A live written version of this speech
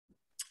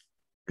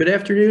Good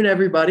afternoon,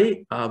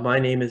 everybody. My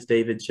name is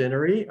David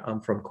Chinnery.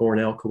 I'm from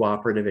Cornell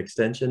Cooperative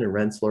Extension in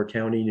Rensselaer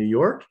County, New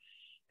York,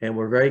 and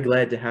we're very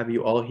glad to have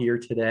you all here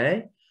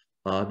today.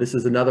 This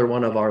is another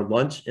one of our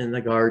Lunch in the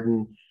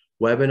Garden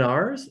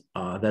webinars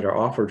that are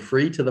offered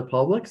free to the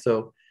public.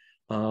 So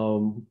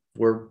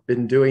we've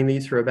been doing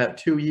these for about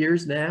 2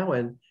 years now,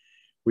 and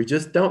we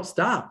just don't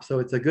stop. So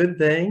it's a good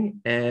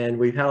thing, and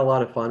we've had a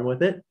lot of fun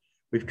with it.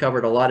 We've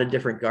covered a lot of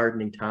different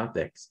gardening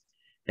topics.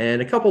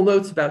 And a couple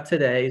notes about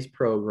today's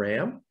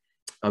program.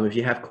 If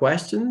you have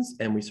questions,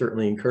 and we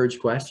certainly encourage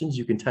questions,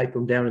 you can type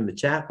them down in the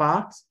chat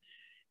box.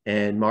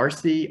 And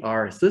Marcy,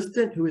 our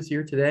assistant who is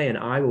here today, and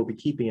I will be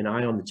keeping an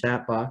eye on the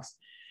chat box.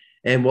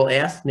 And we'll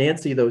ask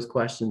Nancy those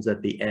questions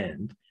at the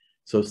end.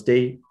 So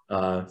stay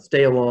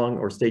along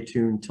or stay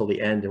tuned till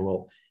the end, and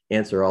we'll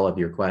answer all of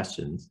your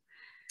questions.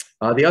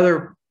 The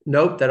other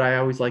note that I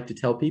always like to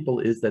tell people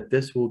is that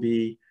this will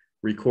be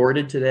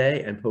recorded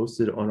today and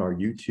posted on our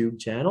YouTube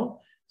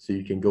channel. So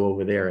you can go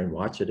over there and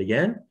watch it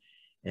again.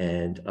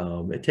 And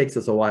it takes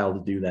us a while to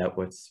do that.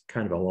 It's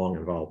kind of a long,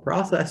 involved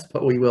process,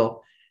 but we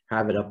will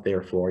have it up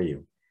there for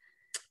you.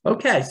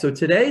 Okay, so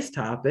today's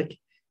topic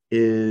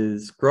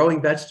is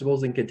growing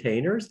vegetables in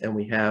containers. And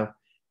we have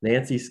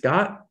Nancy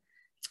Scott,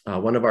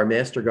 one of our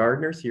master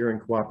gardeners here in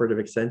Cooperative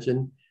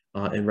Extension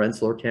in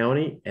Rensselaer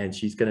County, and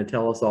she's going to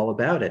tell us all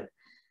about it.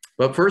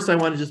 But first, I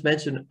want to just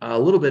mention a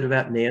little bit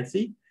about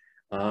Nancy.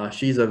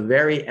 She's a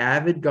very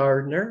avid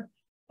gardener.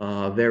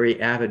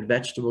 Very avid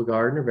vegetable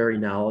gardener, very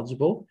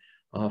knowledgeable.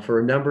 For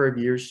a number of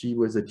years, she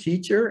was a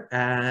teacher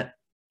at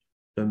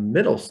the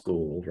middle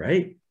school,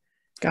 right?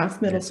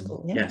 Goff Middle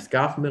School, yeah. Yes,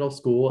 Goff Middle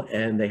School,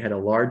 and they had a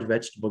large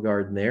vegetable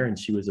garden there, and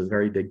she was a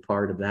very big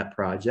part of that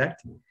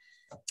project.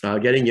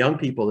 Getting young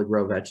people to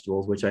grow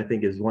vegetables, which I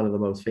think is one of the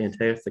most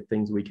fantastic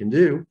things we can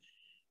do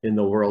in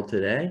the world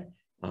today,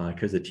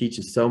 because it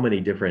teaches so many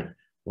different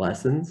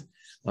lessons.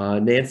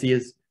 Nancy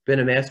has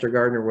been a master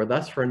gardener with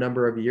us for a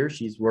number of years.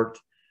 She's worked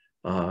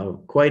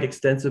quite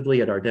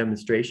extensively at our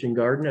demonstration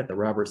garden at the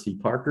Robert C.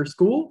 Parker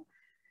School.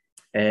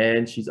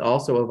 And she's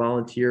also a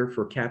volunteer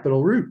for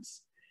Capital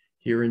Roots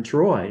here in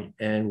Troy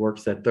and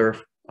works at their,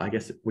 I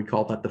guess we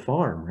call that the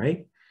farm,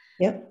 right?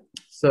 Yep.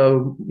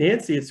 So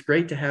Nancy, it's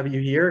great to have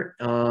you here.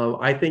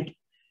 I think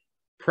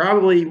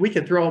probably we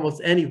can throw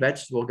almost any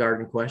vegetable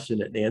garden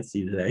question at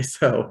Nancy today.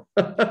 So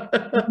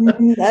I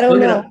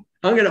don't know.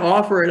 I'm going to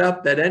offer it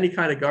up that any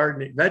kind of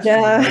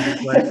vegetable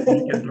garden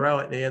question you can throw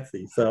at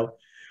Nancy. So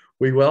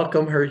we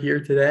welcome her here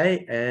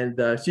today,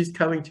 and she's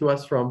coming to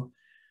us from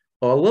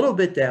a little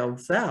bit down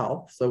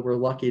south, so we're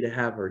lucky to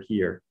have her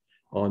here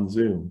on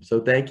Zoom. So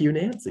thank you,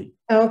 Nancy.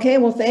 Okay,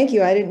 well, thank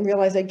you. I didn't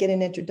realize I'd get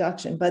an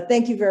introduction, but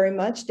thank you very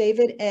much,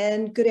 David,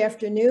 and good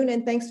afternoon,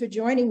 and thanks for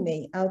joining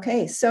me.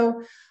 Okay,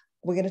 so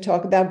we're going to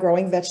talk about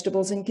growing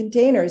vegetables in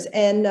containers.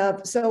 And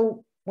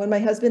so when my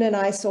husband and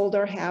I sold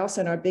our house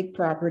and our big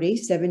property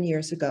 7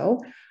 years ago,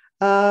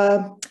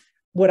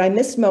 what I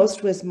missed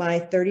most was my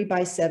 30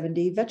 by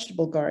 70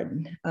 vegetable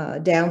garden,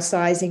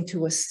 downsizing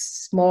to a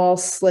small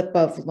slip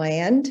of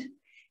land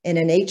in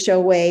an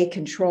HOA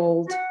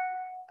controlled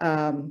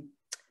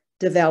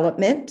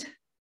development.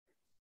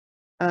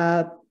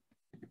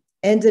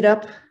 Ended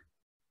up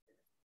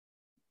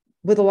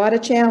with a lot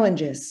of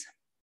challenges.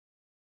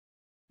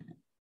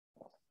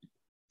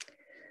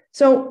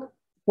 So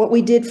what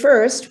we did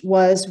first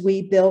was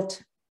we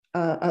built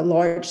a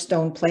large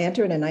stone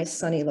planter in a nice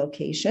sunny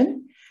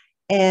location.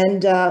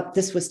 And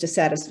this was to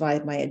satisfy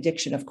my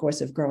addiction, of course,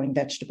 of growing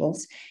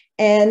vegetables.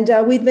 And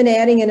we've been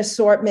adding an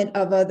assortment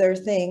of other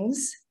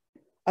things,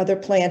 other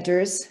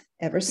planters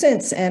ever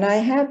since. And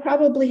I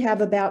probably have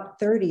about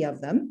 30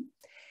 of them.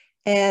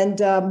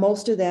 And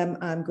most of them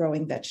I'm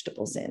growing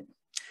vegetables in.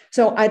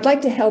 So I'd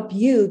like to help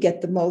you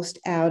get the most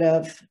out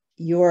of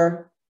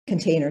your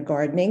container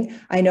gardening.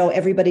 I know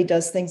everybody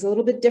does things a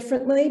little bit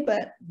differently,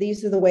 but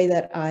these are the way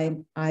that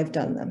I've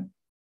done them.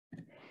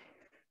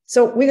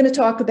 So we're going to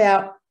talk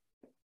about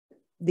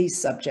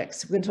these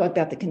subjects. We're going to talk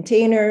about the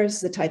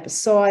containers, the type of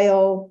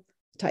soil,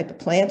 the type of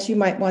plants you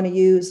might want to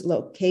use,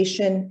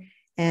 location,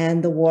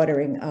 and the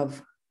watering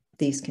of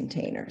these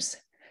containers.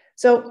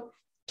 So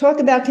talk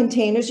about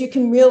containers. You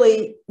can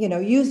really,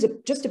 use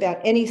just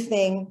about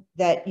anything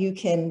that you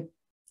can,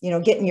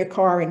 get in your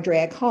car and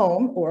drag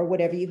home or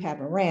whatever you have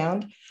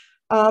around.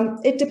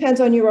 It depends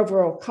on your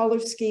overall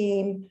color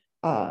scheme.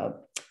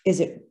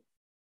 Is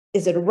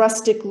it a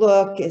rustic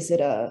look? Is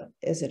it a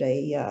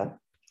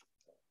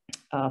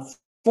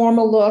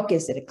formal look?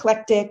 Is it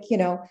eclectic?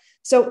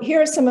 So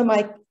here are some of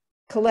my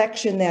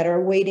collection that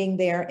are waiting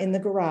there in the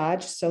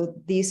garage. So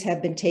these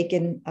have been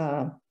taken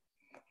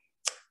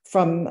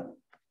from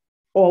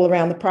all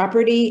around the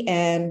property.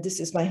 And this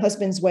is my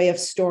husband's way of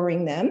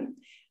storing them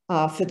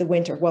for the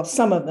winter. Well,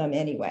 some of them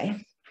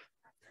anyway.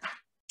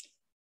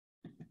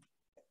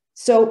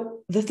 So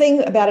the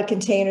thing about a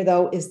container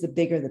though, is the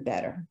bigger, the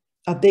better.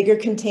 A bigger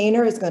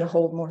container is going to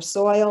hold more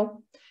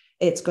soil.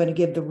 It's going to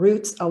give the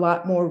roots a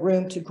lot more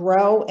room to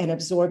grow and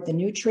absorb the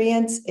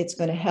nutrients. It's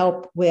going to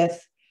help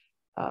with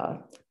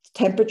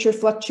temperature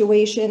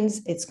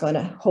fluctuations. It's going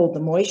to hold the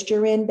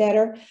moisture in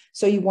better.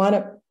 So you want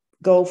to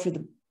go for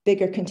the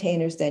bigger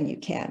containers than you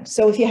can.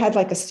 So if you had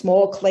like a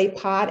small clay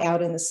pot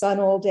out in the sun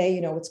all day,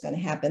 you know what's going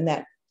to happen.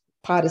 That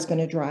pot is going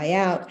to dry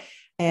out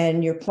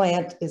and your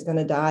plant is going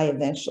to die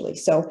eventually.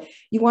 So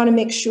you want to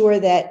make sure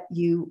that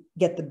you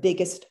get the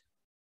biggest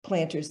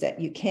planters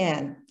that you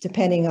can,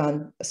 depending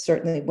on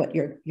certainly what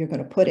you're going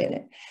to put in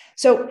it.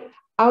 So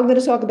I'm going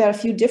to talk about a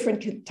few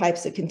different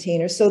types of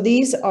containers. So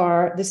this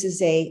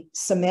is a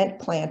cement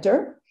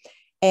planter,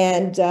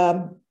 and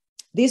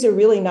these are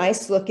really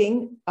nice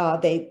looking.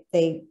 They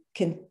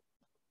can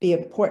be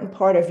an important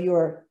part of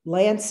your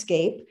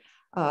landscape.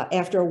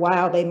 After a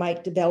while, they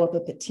might develop a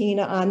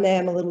patina on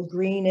them, a little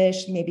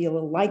greenish, maybe a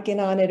little lichen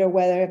on it or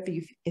whatever.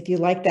 If you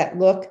like that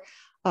look,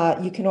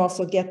 you can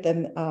also get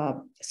them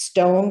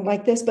stone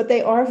like this, but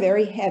they are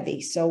very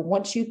heavy. So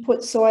once you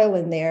put soil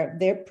in there,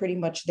 they're pretty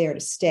much there to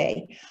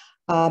stay.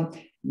 You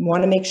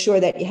want to make sure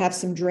that you have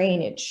some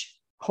drainage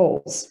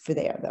holes for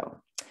there though.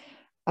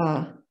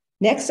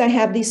 Next, I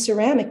have these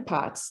ceramic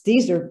pots.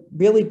 These are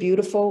really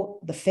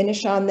beautiful. The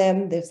finish on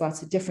them, there's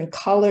lots of different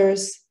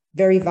colors,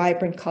 very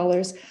vibrant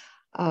colors.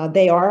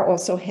 They are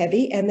also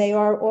heavy, and they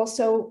are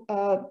also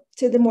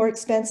to the more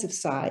expensive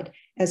side,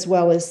 as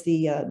well as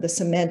the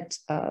cement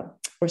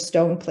or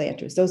stone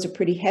planters. Those are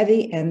pretty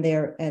heavy, and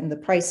the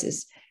price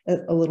is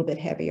a little bit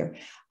heavier.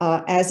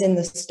 As in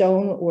the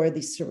stone or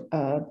the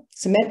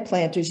cement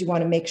planters, you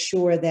want to make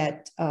sure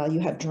that you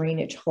have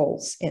drainage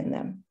holes in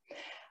them.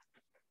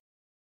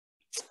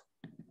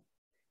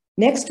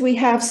 Next, we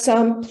have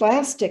some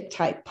plastic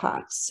type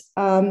pots.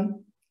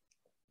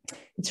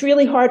 It's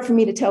really hard for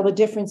me to tell the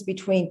difference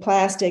between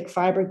plastic,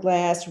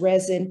 fiberglass,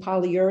 resin,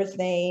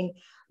 polyurethane.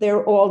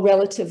 They're all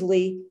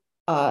relatively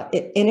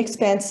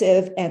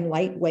inexpensive and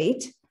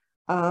lightweight,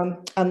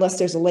 unless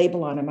there's a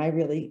label on them. I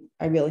really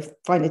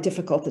find it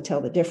difficult to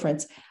tell the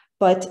difference.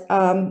 But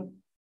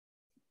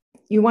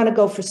you want to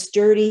go for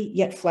sturdy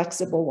yet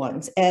flexible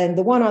ones. And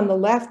the one on the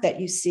left that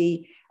you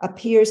see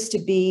appears to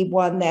be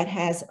one that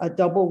has a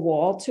double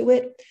wall to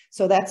it.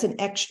 So that's an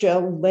extra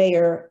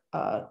layer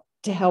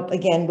to help,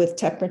 again, with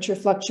temperature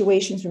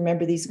fluctuations.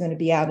 Remember, these are going to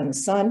be out in the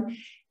sun,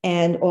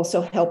 and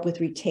also help with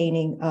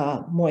retaining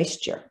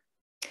moisture.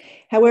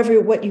 However,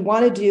 what you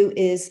want to do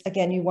is,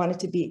 again, you want it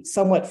to be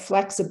somewhat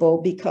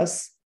flexible,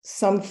 because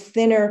some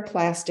thinner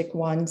plastic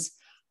ones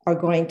are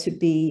going to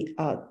be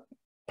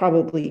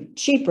probably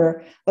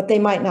cheaper, but they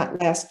might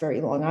not last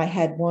very long. I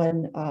had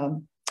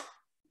one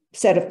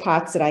set of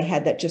pots that I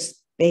had that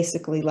just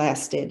basically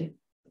lasted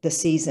the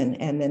season,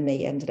 and then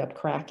they ended up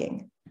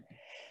cracking.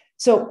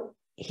 So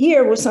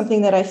here was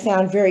something that I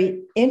found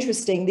very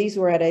interesting. These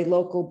were at a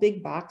local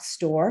big box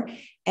store,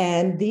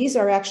 and these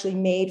are actually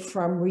made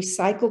from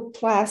recycled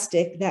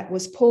plastic that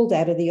was pulled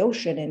out of the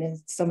ocean. And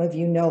some of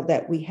you know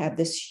that we have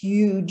this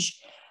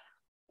huge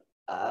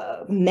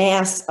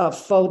mass of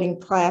floating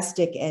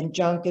plastic and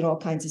junk and all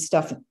kinds of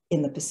stuff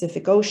in the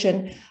Pacific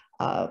Ocean.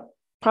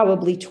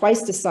 Probably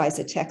twice the size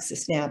of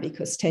Texas now,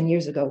 because 10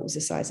 years ago it was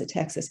the size of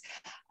Texas.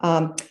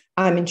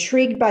 I'm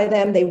intrigued by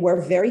them. They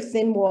were very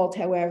thin-walled,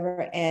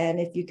 however, and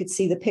if you could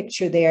see the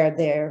picture there,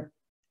 they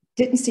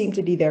didn't seem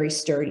to be very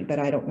sturdy, but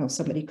I don't know,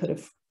 somebody could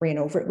have ran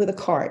over it with a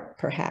cart,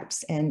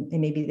 perhaps, and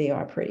maybe they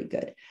are pretty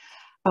good.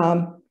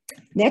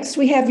 Next,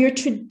 we have your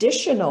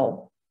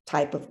traditional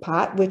type of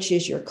pot, which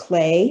is your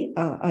clay,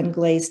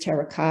 unglazed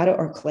terracotta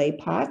or clay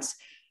pots.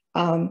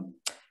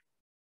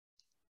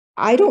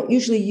 I don't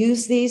usually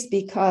use these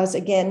because,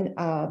 again,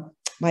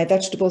 my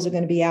vegetables are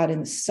going to be out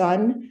in the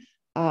sun.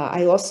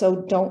 I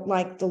also don't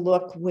like the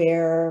look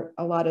where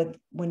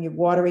when you're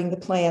watering the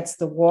plants,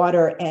 the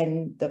water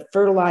and the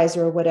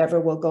fertilizer or whatever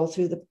will go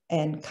through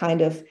and kind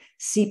of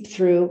seep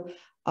through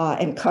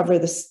and cover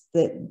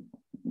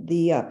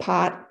the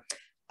pot.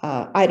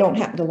 I don't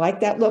happen to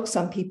like that look.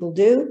 Some people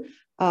do,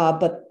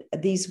 but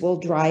these will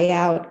dry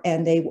out,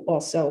 and they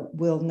also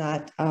will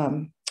not.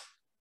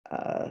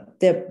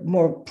 They're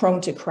more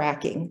prone to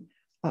cracking.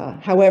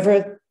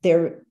 However,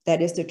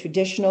 that is the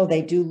traditional.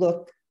 They do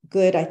look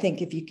good. I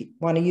think if you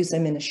want to use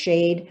them in the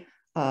shade,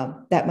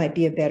 that might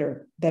be a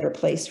better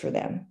place for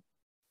them,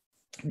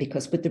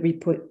 because with the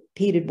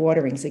repeated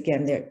waterings,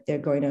 again, they're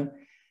going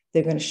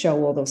to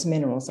show all those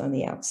minerals on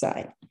the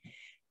outside.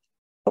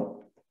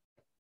 Oh.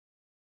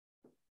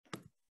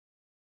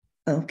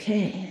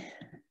 Okay.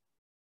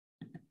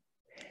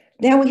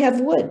 Now we have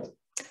wood.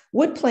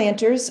 Wood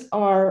planters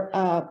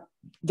are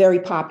very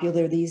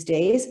popular these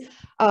days.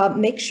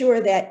 Make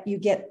sure that you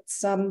get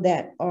some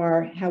that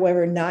are,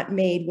 however, not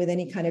made with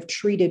any kind of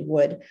treated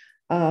wood.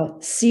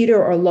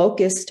 Cedar or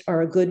locust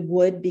are a good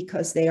wood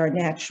because they are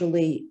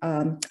naturally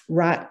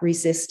rot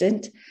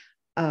resistant.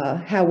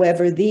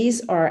 However,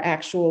 these are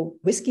actual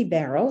whiskey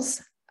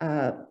barrels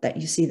that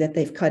you see that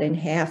they've cut in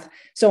half.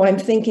 So I'm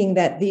thinking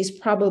that these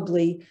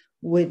probably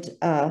would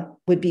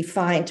be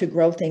fine to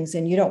grow things.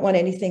 And you don't want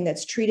anything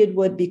that's treated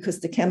wood, because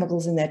the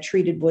chemicals in that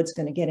treated wood is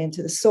going to get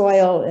into the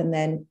soil and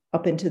then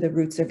up into the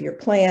roots of your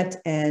plant,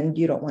 and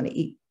you don't want to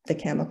eat the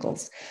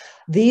chemicals.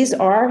 These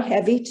are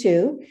heavy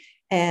too,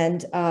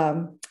 and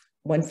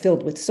when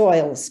filled with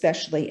soil,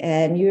 especially.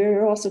 And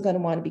you're also going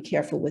to want to be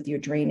careful with your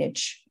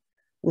drainage,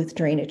 with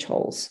drainage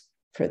holes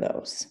for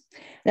those.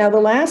 Now, the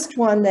last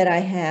one that I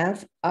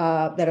have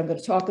that I'm going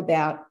to talk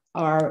about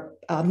are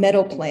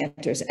metal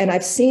planters. And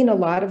I've seen a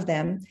lot of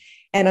them.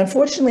 And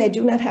unfortunately, I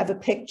do not have a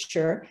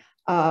picture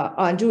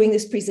on doing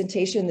this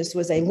presentation. This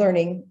was a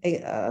learning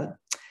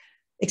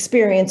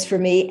experience for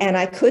me. And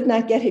I could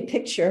not get a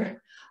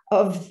picture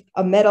of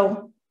a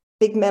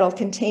big metal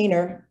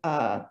container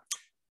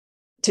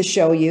to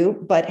show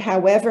you. But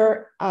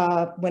however,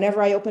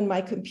 whenever I open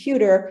my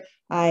computer,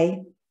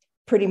 I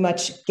pretty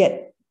much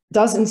get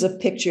dozens of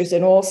pictures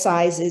in all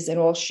sizes and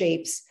all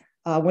shapes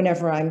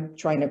whenever I'm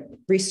trying to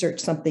research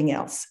something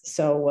else.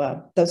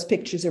 So those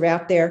pictures are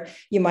out there.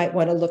 You might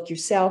want to look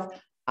yourself.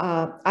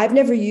 I've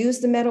never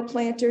used the metal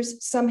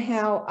planters.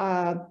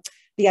 Somehow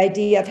the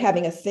idea of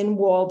having a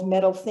thin-walled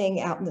metal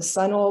thing out in the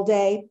sun all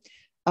day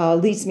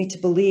leads me to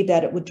believe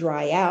that it would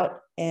dry out,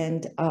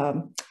 and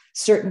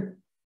certain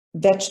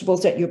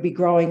vegetables that you'll be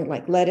growing,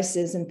 like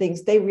lettuces and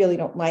things, they really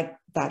don't like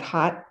that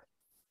hot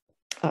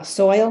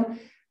soil.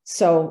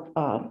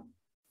 So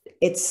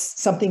it's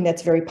something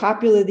that's very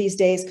popular these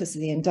days because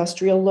of the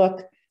industrial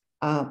look.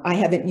 I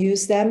haven't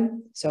used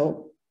them,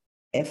 so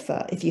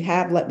if you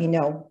have, let me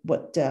know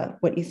what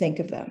you think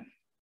of them.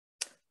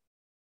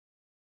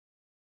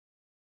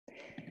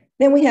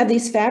 Then we have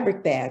these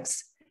fabric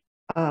bags.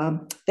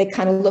 They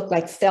kind of look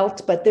like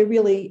felt, but they're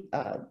really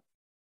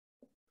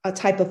a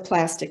type of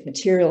plastic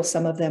material,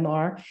 some of them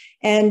are.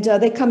 And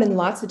they come in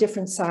lots of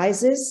different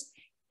sizes.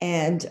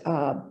 And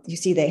you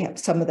see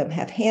some of them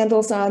have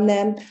handles on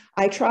them.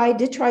 I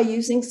did try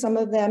using some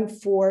of them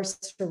for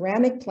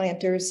ceramic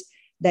planters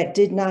that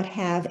did not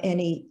have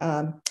any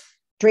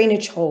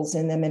drainage holes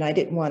in them, and I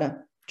didn't want to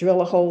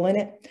drill a hole in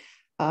it.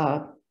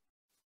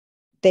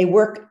 They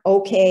work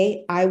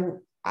okay.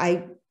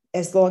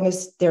 As long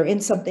as they're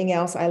in something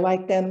else, I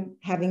like them.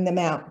 Having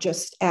them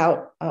just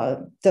out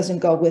doesn't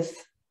go with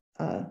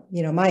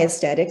my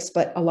aesthetics,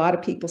 but a lot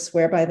of people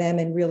swear by them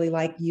and really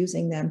like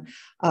using them.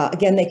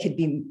 Again, they could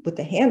be, with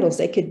the handles,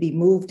 they could be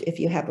moved if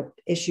you have an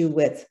issue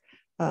with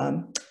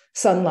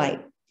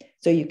sunlight.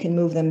 So you can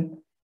move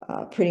them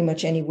pretty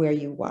much anywhere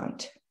you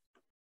want.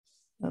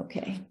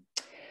 Okay.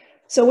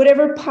 So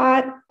whatever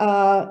pot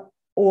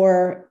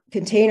or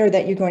container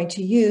that you're going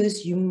to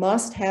use, you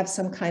must have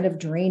some kind of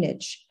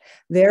drainage.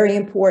 Very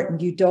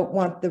important. You don't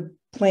want the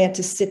plant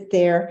to sit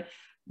there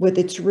with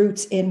its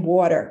roots in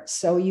water.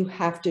 So you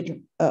have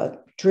to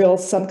drill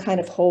some kind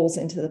of holes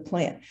into the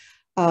plant.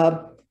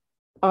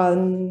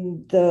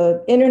 On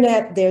the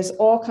internet, there's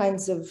all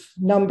kinds of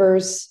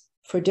numbers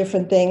for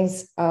different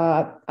things.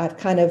 I've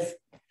kind of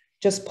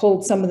just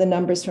pulled some of the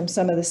numbers from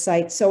some of the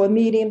sites. So a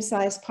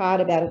medium-sized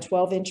pot, about a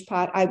 12-inch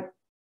pot. I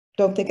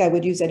don't think I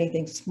would use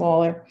anything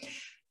smaller.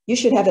 You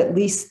should have at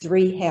least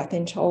 3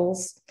 half-inch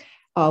holes.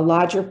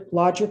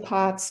 Larger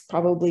pots,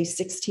 probably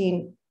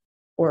 16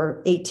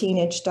 or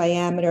 18-inch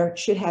diameter,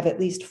 should have at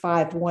least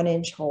 5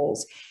 1-inch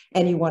holes.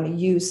 And you want to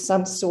use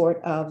some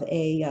sort of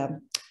a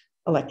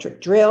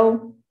electric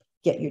drill,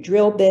 get your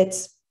drill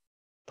bits,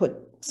 put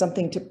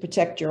something to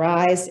protect your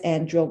eyes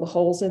and drill the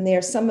holes in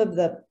there. Some of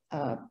the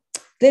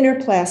thinner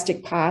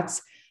plastic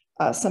pots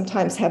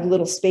sometimes have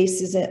little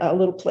spaces,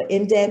 little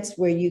indents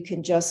where you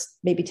can just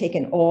maybe take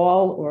an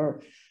awl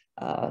or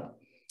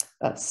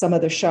some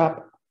other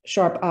sharp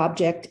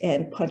object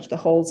and punch the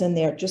holes in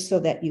there just so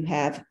that you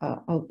have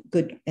a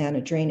good amount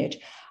of drainage.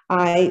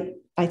 I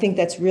think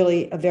that's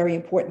really a very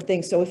important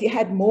thing. So if you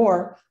had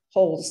more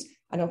holes,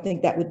 I don't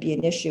think that would be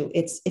an issue.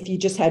 It's if you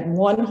just had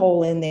 1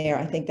 hole in there,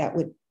 I think that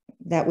would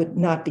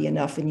not be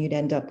enough, and you'd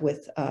end up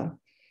with,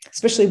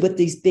 especially with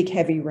these big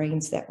heavy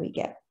rains that we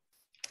get.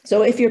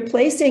 So if you're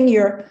placing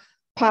your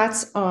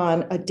pots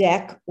on a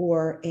deck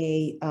or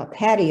a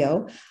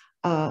patio,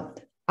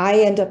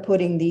 I end up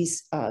putting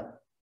these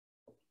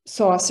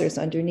saucers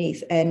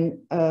underneath. And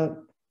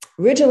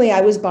originally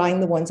I was buying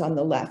the ones on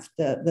the left,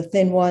 the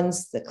thin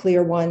ones, the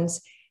clear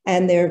ones,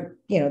 and they're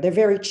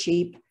very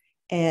cheap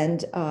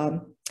and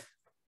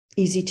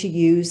easy to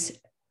use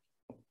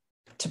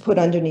to put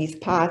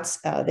underneath pots.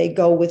 They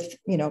go with,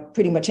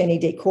 pretty much any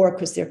decor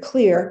because they're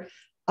clear.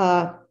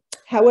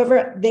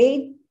 However,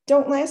 they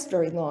don't last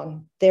very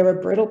long. They're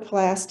a brittle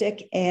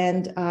plastic.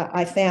 And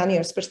I found,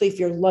 especially if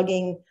you're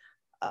lugging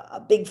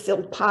a big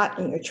filled pot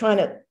and you're trying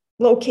to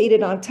locate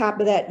it on top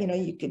of that,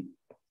 you could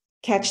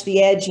catch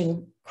the edge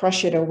and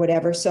crush it or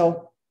whatever.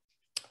 So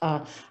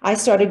I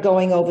started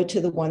going over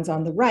to the ones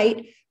on the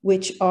right,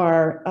 which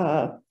are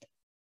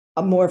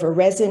a more of a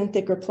resin,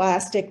 thicker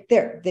plastic.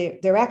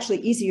 They're actually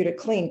easier to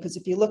clean because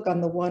if you look on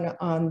the one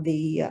on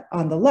the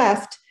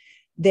left,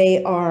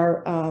 they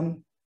are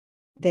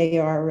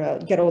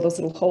get all those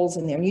little holes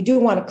in there, and you do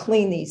want to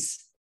clean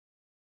these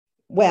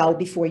well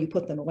before you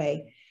put them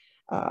away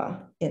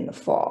in the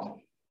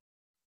fall.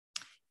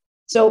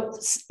 So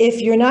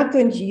if you're not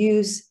going to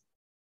use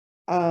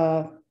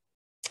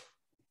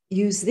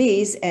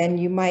these, and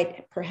you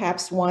might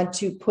perhaps want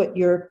to put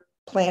your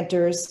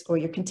planters or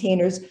your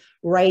containers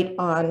right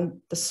on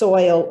the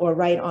soil or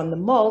right on the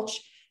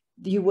mulch,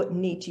 you wouldn't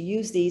need to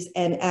use these.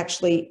 And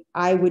actually,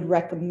 I would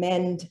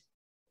recommend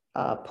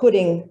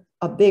putting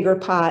a bigger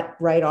pot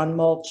right on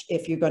mulch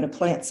if you're going to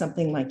plant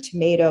something like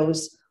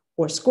tomatoes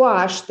or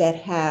squash that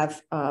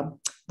have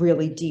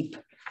really deep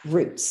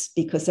roots,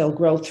 because they'll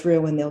grow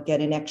through and they'll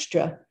get an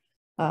extra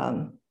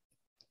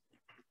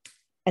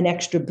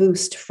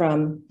boost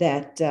from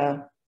that,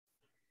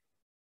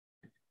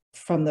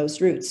 from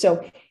those roots.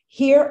 So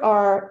here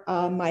are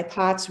my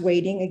pots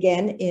waiting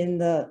again in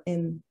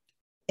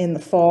the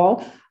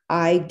fall.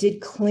 I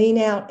did clean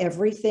out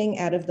everything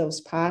out of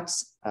those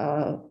pots,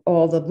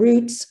 all the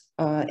roots,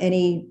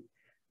 any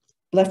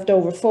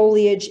leftover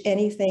foliage,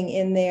 anything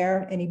in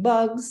there, any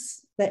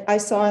bugs that I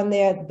saw in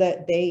there,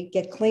 that they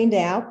get cleaned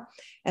out,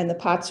 and the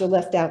pots are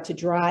left out to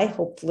dry,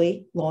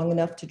 hopefully long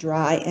enough to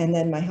dry. And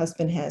then my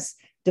husband has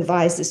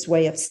devised this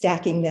way of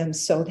stacking them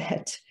so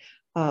that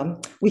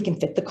we can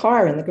fit the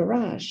car in the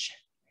garage.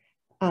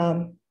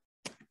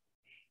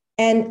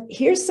 And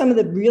here's some of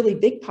the really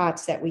big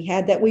pots that we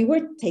had that we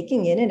were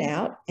taking in and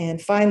out.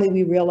 And finally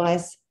we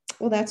realized,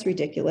 well, that's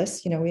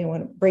ridiculous. You know, we don't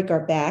want to break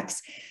our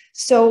backs.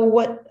 So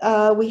what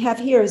we have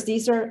here is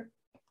these are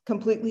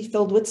completely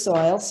filled with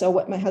soil. So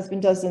what my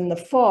husband does in the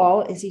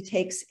fall is he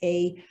takes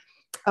a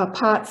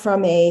pot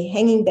from a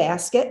hanging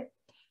basket.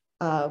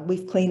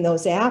 We've cleaned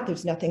those out.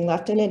 There's nothing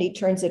left in it. He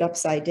turns it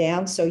upside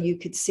down so you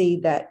could see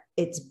that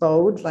it's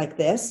bowed like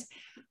this.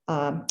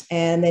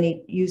 And then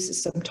he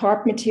uses some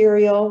tarp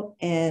material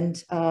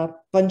and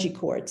bungee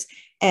cords.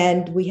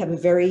 And we have a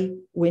very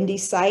windy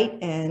site,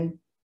 and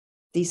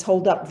these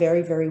hold up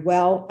very, very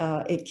well.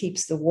 It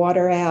keeps the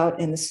water out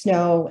and the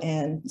snow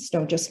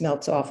just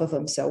melts off of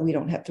them. So we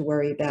don't have to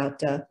worry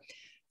about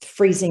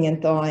freezing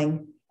and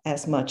thawing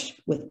as much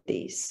with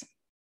these.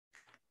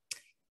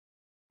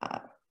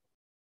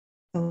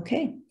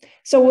 Okay,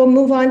 so we'll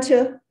move on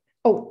to,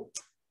 oh,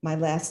 my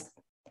last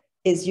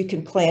is you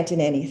can plant in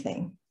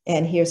anything.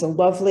 And here's a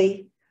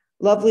lovely,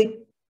 lovely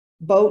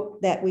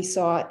boat that we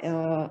saw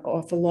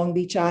off of Long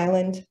Beach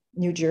Island,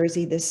 New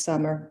Jersey this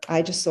summer.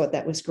 I just thought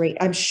that was great.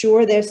 I'm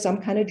sure there's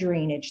some kind of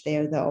drainage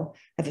there, though.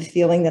 I have a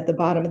feeling that the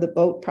bottom of the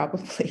boat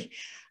probably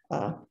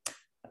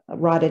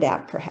rotted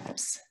out,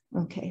 perhaps.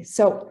 Okay,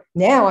 so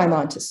now I'm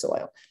on to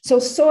soil. So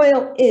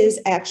soil is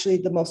actually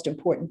the most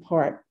important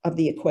part of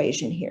the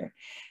equation here,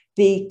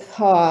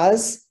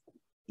 because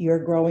you're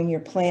growing your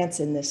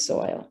plants in this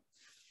soil.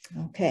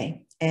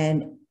 Okay,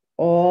 and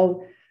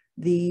all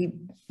the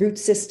root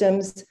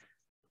systems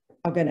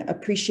are going to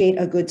appreciate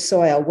a good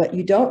soil. What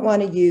you don't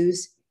want to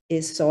use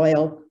is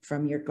soil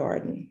from your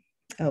garden.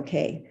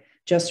 Okay,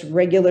 just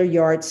regular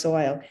yard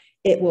soil.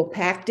 It will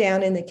pack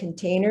down in the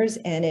containers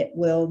and it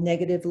will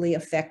negatively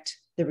affect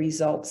the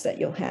results that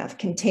you'll have.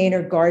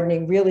 Container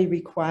gardening really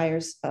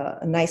requires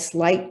a nice,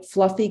 light,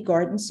 fluffy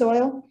garden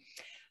soil.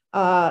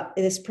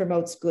 This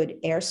promotes good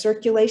air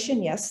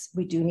circulation. Yes,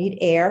 we do need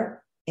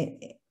air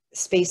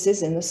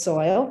spaces in the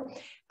soil.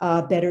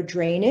 Better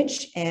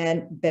drainage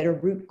and better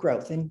root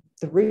growth. And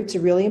the roots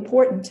are really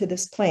important to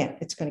this plant.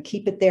 It's going to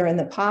keep it there in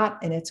the pot,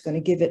 and it's going to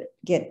give it,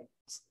 get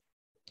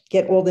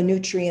all the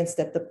nutrients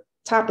that the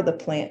top of the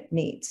plant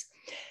needs.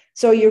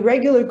 So your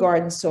regular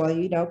garden soil,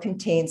 you know,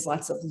 contains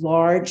lots of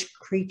large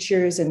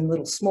creatures and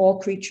little small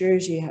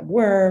creatures. You have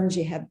worms,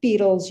 you have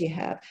beetles, you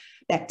have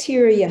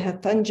bacteria, you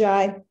have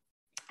fungi,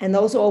 and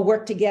those all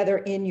work together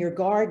in your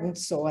garden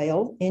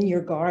soil, in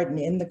your garden,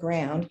 in the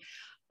ground.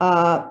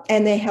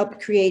 And they help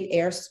create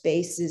air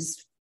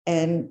spaces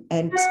and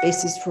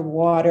spaces for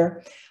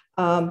water.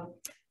 And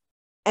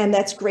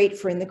that's great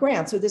for in the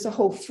ground. So there's a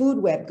whole food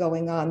web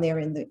going on there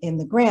in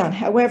the ground.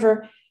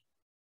 However,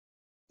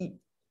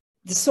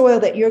 the soil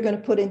that you're going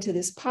to put into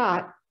this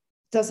pot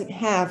doesn't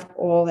have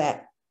all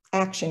that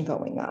action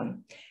going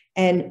on.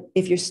 And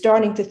if you're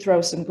starting to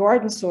throw some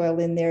garden soil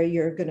in there,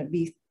 you're going to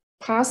be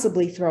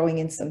possibly throwing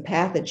in some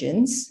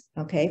pathogens,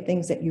 okay,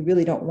 things that you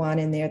really don't want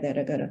in there that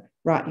are going to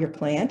rot your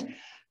plant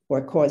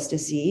or cause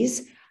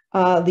disease.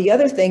 The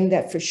other thing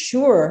that for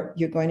sure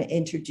you're going to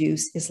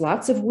introduce is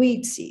lots of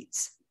weed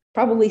seeds,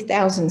 probably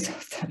thousands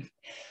of them.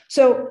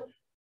 So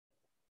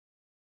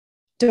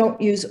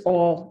don't use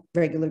all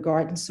regular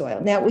garden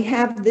soil. Now we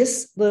have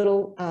this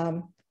little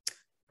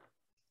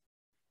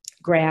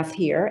graph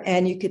here,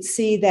 and you could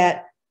see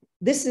that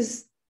this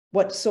is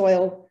what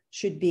soil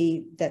should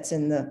be that's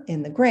in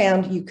the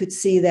ground. You could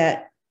see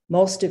that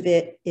most of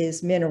it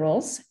is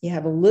minerals. You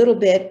have a little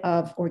bit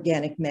of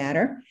organic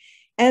matter.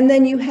 And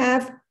then you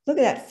have, look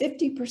at that,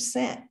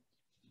 50%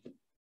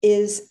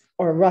 is,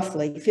 or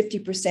roughly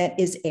 50%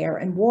 is air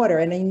and water.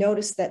 And I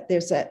noticed that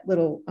there's that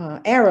little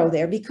arrow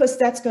there, because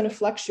that's going to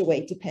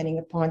fluctuate depending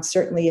upon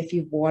certainly if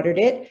you've watered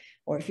it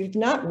or if you've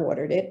not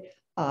watered it,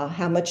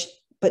 how much,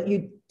 but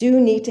you do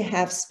need to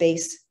have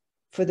space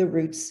for the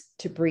roots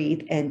to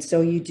breathe. And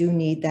so you do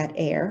need that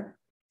air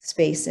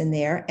space in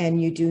there,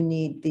 and you do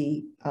need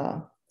the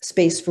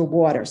space for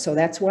water. So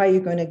that's why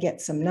you're going to get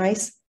some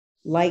nice,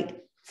 light,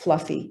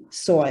 fluffy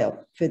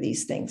soil for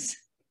these things.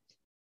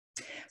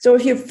 So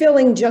if you're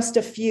filling just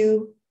a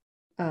few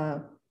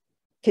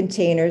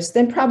containers,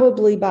 then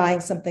probably buying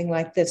something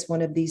like this,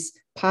 one of these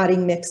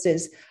potting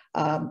mixes.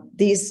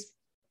 These,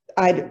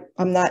 I'm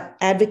not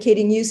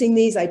advocating using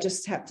these. I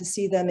just have to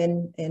see them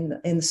in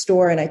the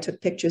store, and I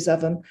took pictures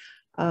of them.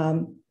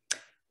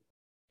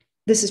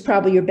 This is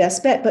probably your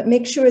best bet, but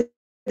make sure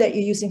that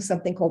you're using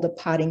something called a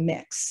potting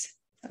mix.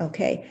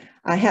 Okay,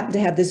 I happen to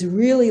have this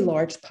really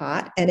large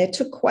pot, and it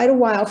took quite a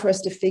while for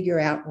us to figure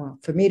out, well,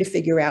 for me to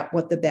figure out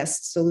what the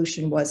best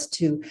solution was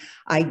to.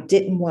 I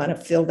didn't want to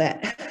fill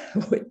that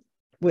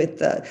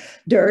with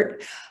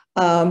dirt.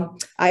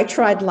 I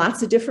tried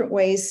lots of different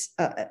ways.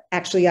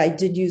 Actually, I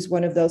did use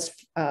one of those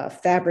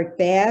fabric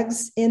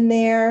bags in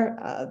there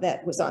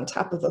that was on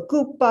top of a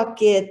goop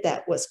bucket.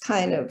 That was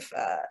kind of,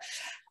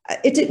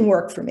 it didn't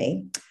work for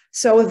me.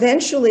 So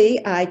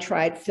eventually I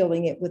tried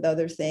filling it with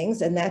other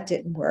things, and that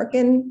didn't work.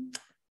 And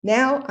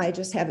now I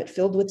just have it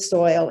filled with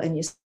soil, and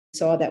you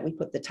saw that we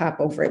put the top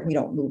over it. We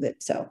don't move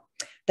it. So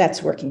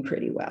that's working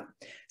pretty well.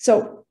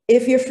 So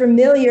if you're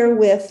familiar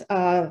with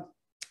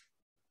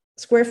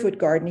square foot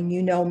gardening,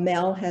 you know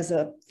Mel has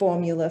a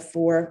formula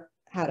for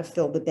how to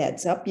fill the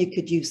beds up. You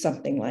could use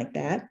something like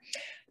that.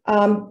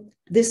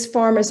 This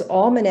Farmer's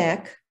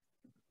Almanac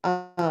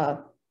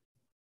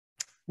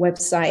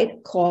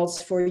website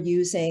calls for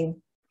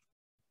using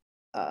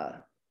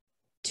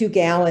 2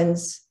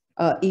 gallons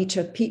each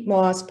of peat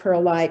moss,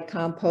 perlite,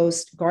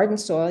 compost, garden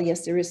soil.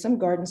 Yes, there is some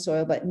garden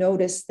soil, but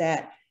notice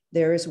that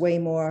there is way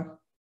more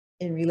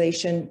in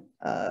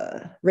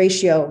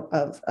ratio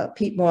of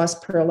peat moss,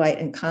 perlite,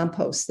 and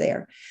compost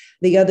there.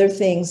 The other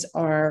things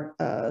are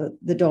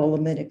the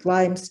dolomitic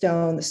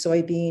limestone, the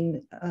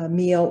soybean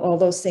meal. All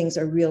those things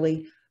are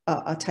really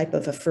a type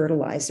of a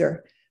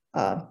fertilizer.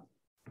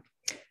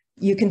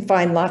 You can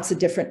find lots of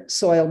different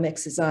soil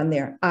mixes on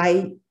there.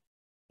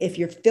 If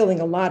you're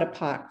filling a lot of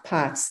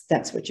pots,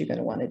 that's what you're going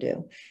to want to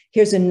do.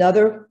 Here's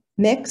another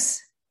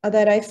mix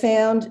that I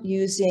found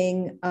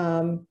using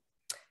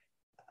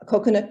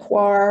coconut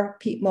coir,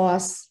 peat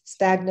moss,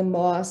 sphagnum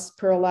moss,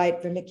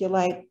 perlite,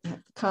 vermiculite,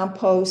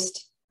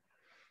 compost,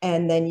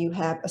 and then you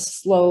have a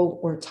slow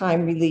or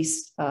time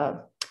release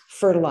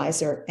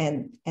fertilizer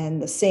and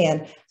the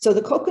sand. So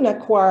the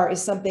coconut coir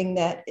is something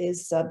that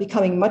is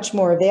becoming much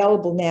more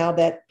available now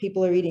that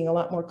people are eating a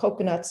lot more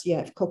coconuts. You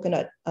have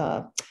coconut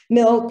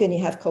milk, and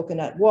you have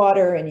coconut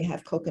water, and you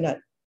have coconut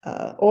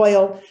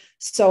oil.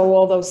 So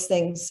all those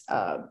things,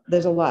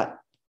 there's a lot.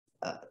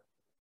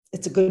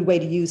 It's a good way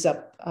to use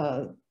up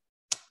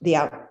the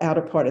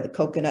outer part of the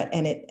coconut,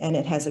 and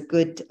it has a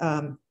good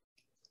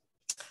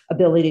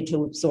ability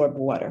to absorb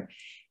water.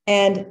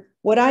 And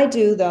what I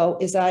do though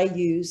is I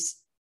use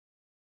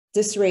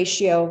this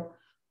ratio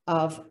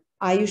of,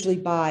 I usually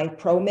buy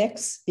Pro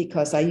Mix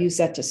because I use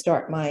that to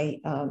start my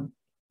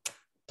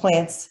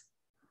plants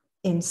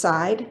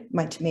inside,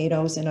 my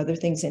tomatoes and other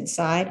things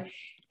inside.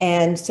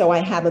 And so I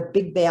have a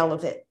big bale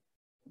of it,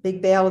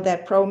 big bale of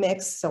that Pro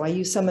Mix. So I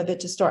use some of it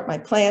to start my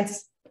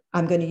plants.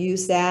 I'm going to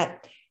use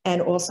that.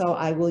 And also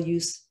I will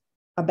use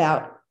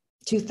about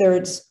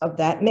 2/3 of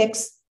that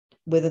mix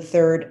with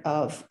 1/3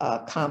 of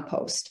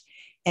compost.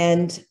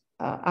 And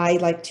I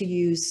like to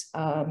use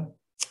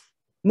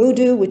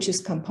Mudu, which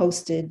is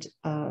composted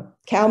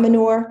cow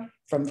manure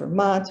from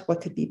Vermont.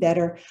 What could be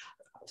better?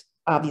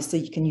 Obviously,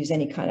 you can use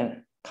any kind of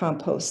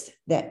compost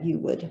that you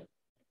would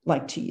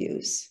like to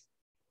use.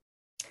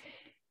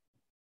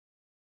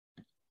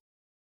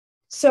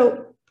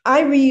 So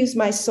I reuse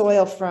my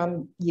soil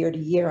from year to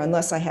year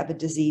unless I have a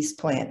diseased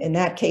plant. In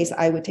that case,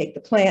 I would take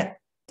the plant,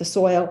 the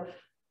soil,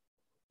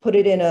 put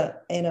it in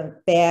a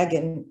bag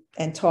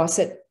and toss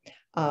it,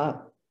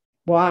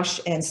 wash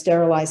and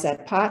sterilize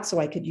that pot so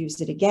I could use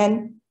it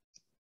again.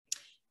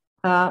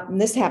 And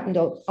this happened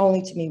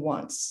only to me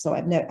once, so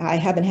I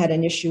haven't had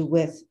an issue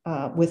with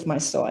my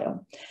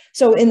soil.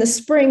 So in the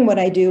spring, what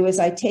I do is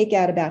I take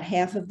out about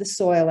half of the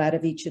soil out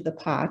of each of the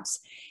pots,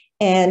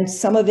 and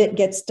some of it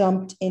gets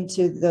dumped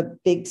into the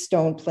big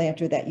stone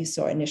planter that you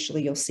saw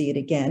initially. You'll see it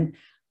again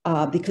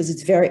because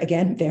it's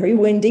very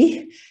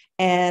windy,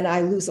 and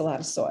I lose a lot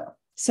of soil.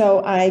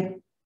 So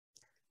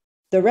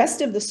the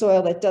rest of the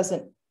soil that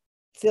doesn't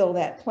fill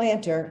that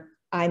planter,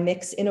 I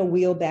mix in a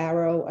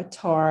wheelbarrow, a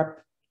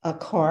tarp, a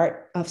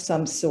cart of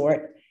some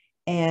sort,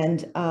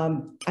 and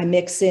I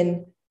mix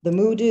in the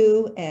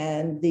Mudu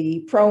and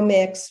the Pro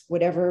Mix,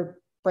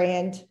 whatever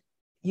brand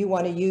you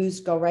want to use,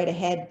 go right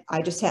ahead.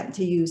 I just happen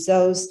to use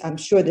those. I'm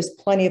sure there's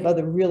plenty of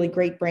other really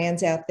great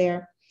brands out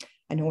there.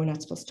 I know we're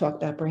not supposed to talk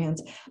about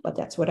brands, but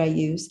that's what I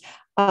use.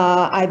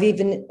 I've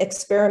even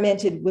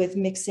experimented with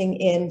mixing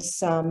in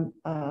some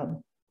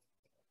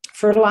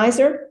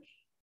fertilizer,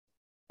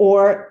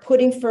 or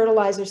putting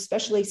fertilizer,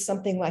 especially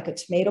something like a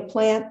tomato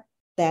plant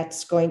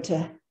that's going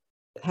to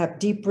have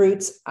deep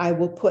roots. I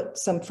will put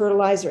some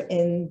fertilizer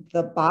in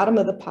the bottom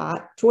of the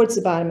pot, towards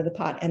the bottom of the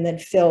pot, and then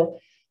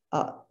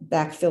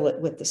backfill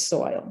it with the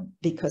soil,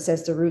 because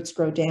as the roots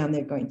grow down,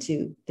 they're going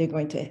to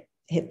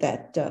hit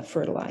that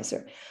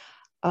fertilizer.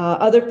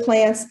 Other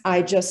plants,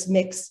 I just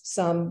mix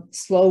some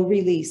slow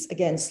release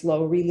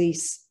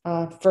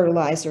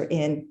fertilizer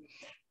in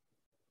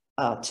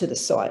to the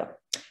soil.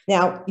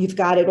 Now you've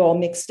got it all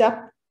mixed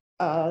up.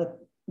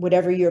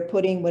 Whatever you're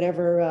putting,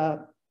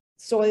 whatever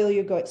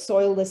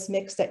soilless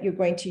mix that you're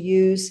going to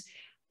use.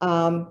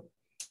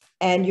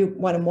 And you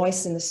want to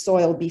moisten the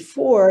soil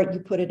before you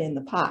put it in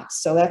the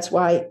pots. So that's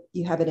why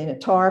you have it in a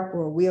tarp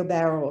or a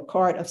wheelbarrow or a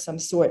cart of some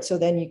sort. So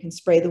then you can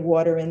spray the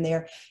water in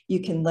there.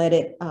 You can let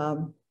it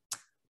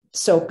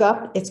soak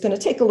up. It's going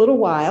to take a little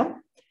while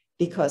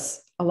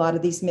because a lot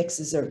of these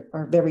mixes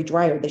are very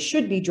dry, or they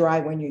should be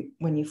dry when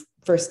you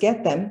first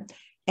get them.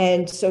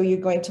 And so you're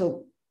going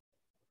to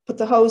put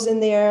the hose in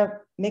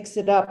there, mix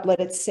it up, let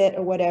it sit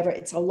or whatever.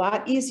 It's a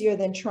lot easier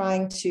than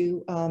trying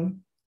to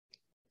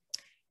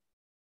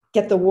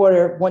get the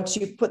water. Once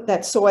you put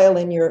that soil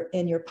in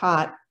your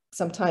pot,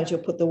 sometimes you'll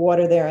put the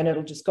water there and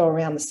it'll just go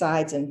around the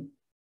sides and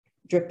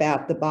drip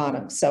out the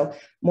bottom. So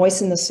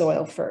moisten the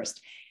soil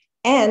first.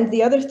 And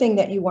the other thing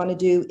that you want to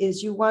do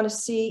is you want to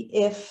see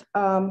if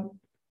you're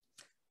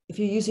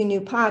using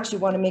new pots, you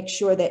want to make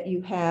sure that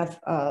you have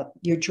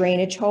your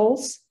drainage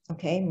holes.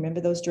 Okay,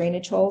 remember those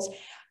drainage holes.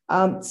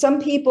 Some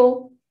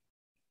people,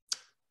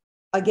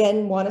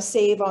 again, want to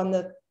save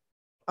on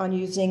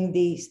using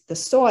the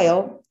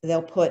soil.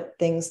 They'll put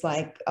things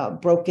like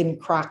broken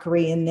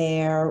crockery in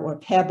there, or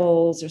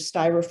pebbles, or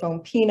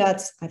styrofoam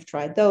peanuts. I've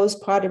tried those.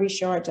 Pottery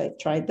shards, I've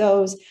tried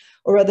those,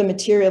 or other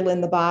material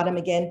in the bottom,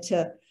 again,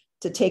 to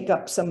take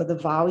up some of the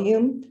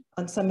volume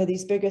on some of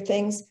these bigger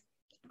things.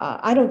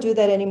 I don't do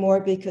that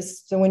anymore,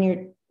 because so when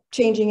you're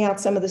changing out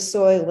some of the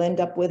soil, you'll end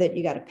up with it.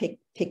 You got to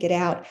pick it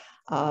out.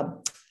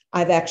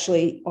 I've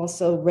actually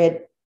also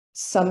read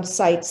some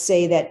sites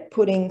say that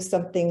putting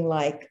something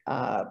like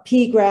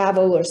pea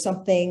gravel or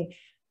something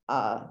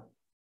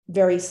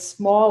very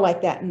small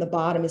like that in the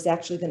bottom is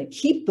actually going to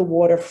keep the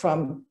water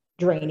from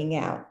draining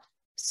out.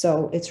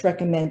 So it's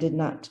recommended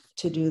not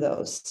to do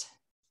those.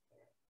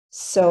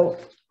 So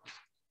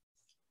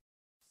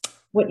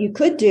what you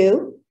could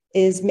do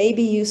is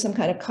maybe use some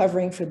kind of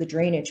covering for the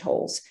drainage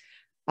holes.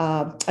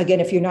 Again,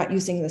 if you're not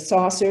using the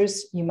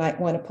saucers, you might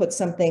want to put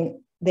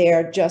something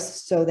there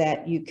just so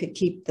that you could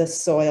keep the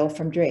soil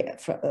from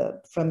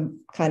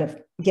kind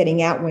of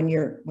getting out when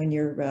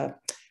you're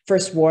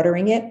first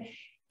watering it.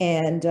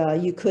 And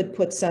you could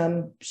put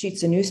some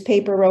sheets of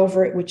newspaper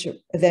over it, which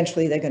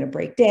eventually they're going to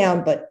break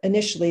down, but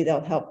initially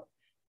they'll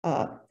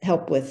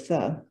help with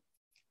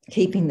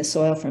keeping the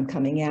soil from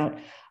coming out.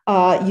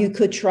 You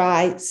could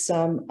try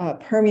some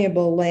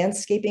permeable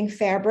landscaping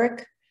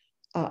fabric.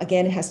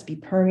 Again, it has to be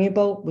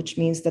permeable, which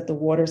means that the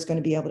water is going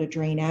to be able to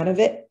drain out of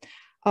it.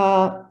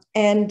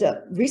 And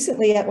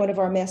recently at one of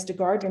our Master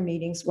Gardener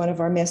meetings, one of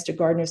our Master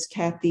Gardeners,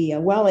 Kathy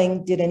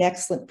Welling, did an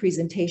excellent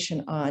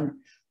presentation on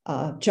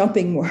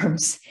jumping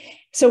worms.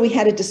 So we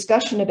had a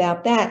discussion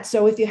about that.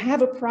 So if you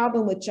have a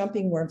problem with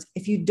jumping worms,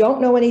 if you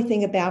don't know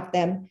anything about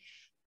them,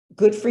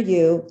 good for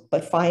you,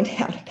 but find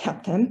out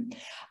about them.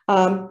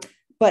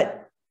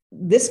 But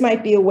this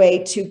might be a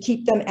way to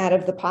keep them out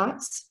of the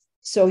pots.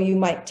 So you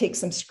might take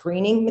some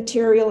screening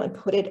material and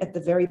put it at the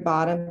very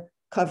bottom,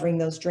 covering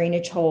those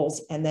drainage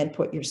holes, and then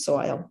put your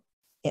soil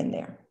in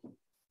there.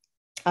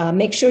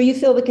 Make sure you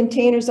fill the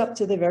containers up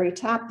to the very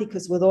top,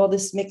 because with all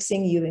this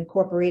mixing, you've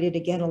incorporated,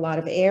 again, a lot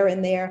of air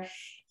in there.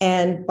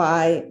 And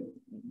by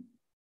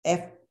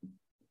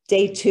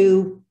day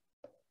 2,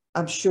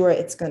 I'm sure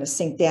it's going to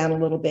sink down a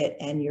little bit,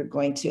 and you're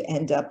going to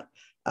end up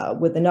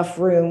with enough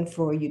room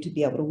for you to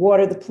be able to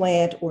water the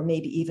plant, or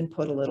maybe even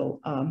put a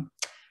little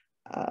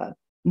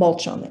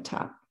mulch on the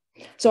top.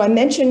 So I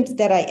mentioned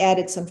that I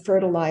added some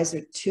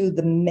fertilizer to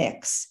the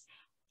mix.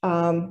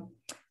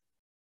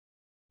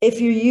 If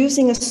you're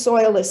using a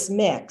soilless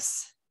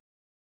mix,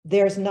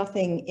 there's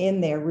nothing in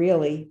there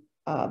really.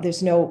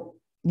 There's no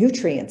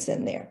nutrients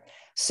in there.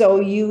 So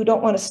you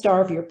don't want to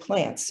starve your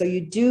plants. So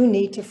you do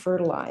need to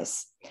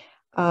fertilize.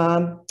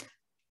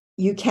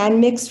 You can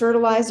mix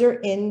fertilizer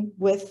in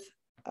with,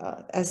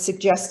 as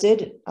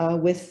suggested,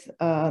 with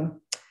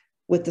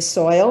the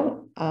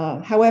soil.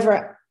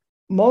 However,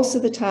 most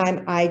of the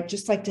time, I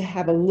just like to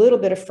have a little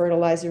bit of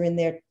fertilizer in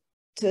there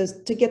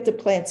to get the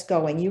plants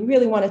going. You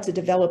really want it to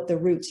develop the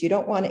roots. You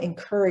don't want to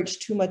encourage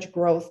too much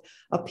growth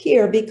up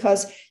here,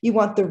 because you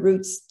want the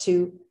roots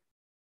to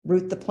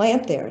root the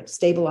plant there,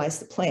 stabilize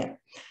the plant.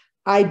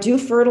 I do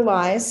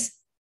fertilize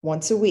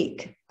once a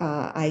week.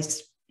 I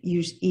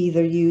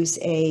either use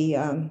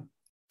a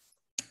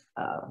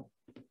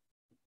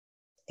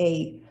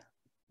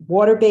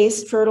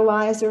water-based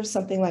fertilizer,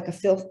 something like a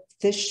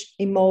fish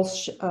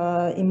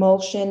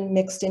emulsion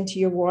mixed into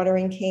your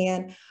watering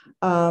can,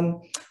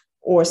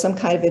 or some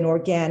kind of an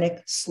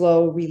organic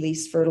slow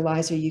release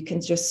fertilizer. You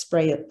can just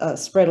spread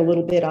a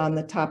little bit on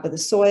the top of the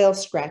soil,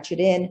 scratch it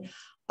in.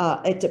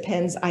 It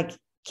depends. I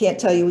can't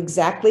tell you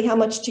exactly how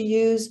much to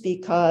use,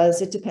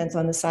 because it depends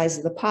on the size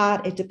of the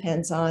pot. It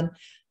depends on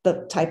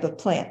the type of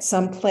plant.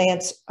 Some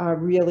plants are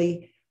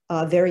really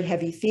very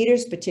heavy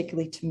feeders,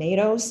 particularly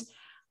tomatoes,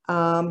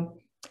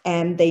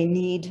 and they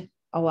need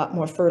a lot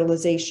more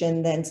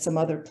fertilization than some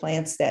other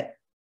plants that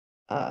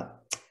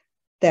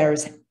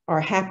are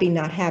happy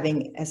not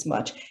having as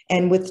much.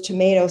 And with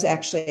tomatoes,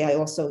 actually, I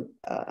also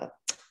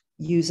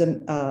use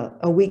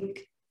a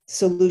week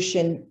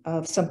solution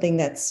of something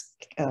that's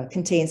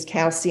contains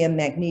calcium,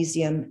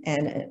 magnesium,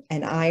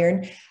 and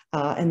iron.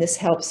 And this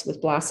helps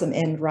with blossom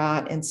end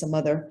rot and some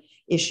other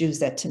issues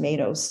that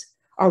tomatoes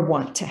are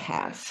wont to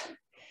have.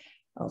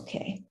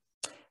 Okay.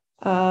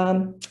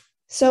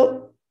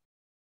 So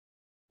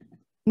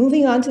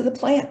moving on to the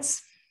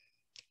plants.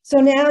 So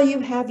now you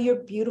have your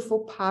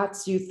beautiful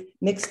pots. You've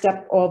mixed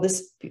up all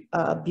this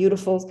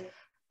beautiful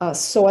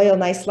soil,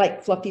 nice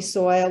light fluffy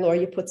soil, or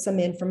you put some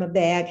in from a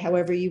bag,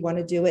 however you want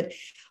to do it.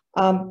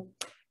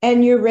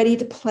 And you're ready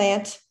to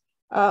plant.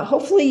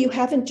 Hopefully you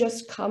haven't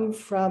just come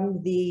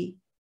from the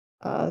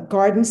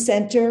garden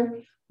center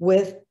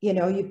with,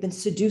 you've been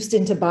seduced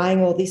into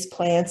buying all these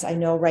plants. I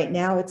know right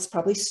now it's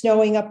probably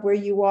snowing up where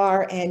you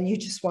are and you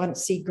just want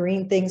to see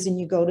green things, and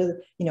you go to,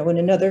 in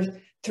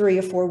another 3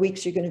 or 4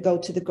 weeks, you're going to go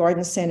to the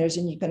garden centers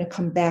and you're going to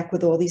come back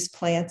with all these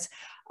plants.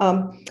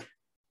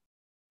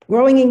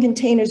 Growing in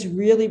containers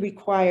really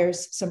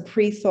requires some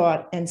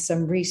pre-thought and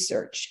some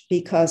research,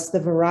 because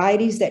the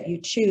varieties that you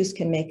choose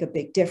can make a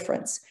big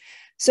difference.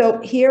 So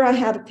here I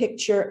have a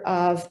picture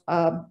of,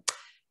 a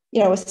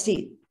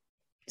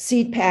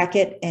seed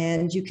packet,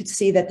 and you could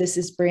see that this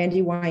is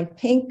Brandywine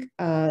Pink,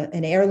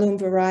 an heirloom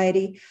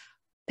variety.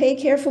 Pay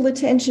careful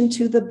attention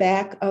to the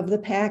back of the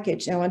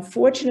package. Now,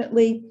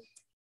 unfortunately,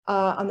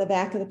 on the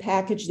back of the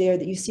package there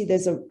that you see,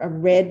 there's a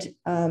red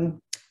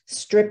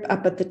strip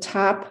up at the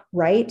top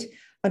right.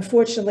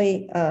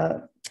 Unfortunately,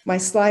 my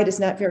slide is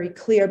not very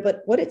clear,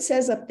 but what it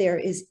says up there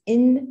is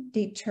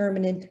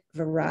indeterminate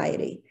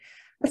variety.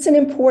 That's an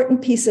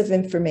important piece of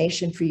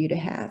information for you to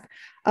have.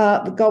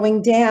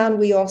 Going down,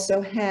 we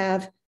also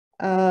have,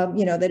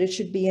 that it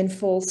should be in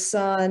full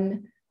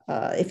sun.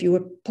 If you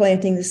were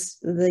planting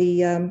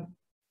the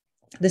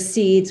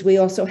seeds, we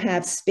also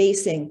have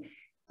spacing,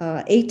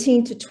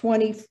 18 to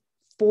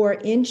 24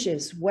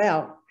 inches.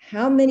 Well,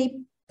 how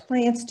many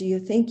plants do you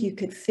think you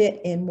could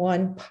fit in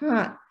one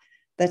pot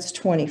that's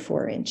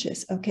 24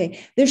 inches? Okay,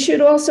 there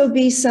should also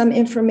be some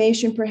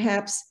information,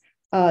 perhaps,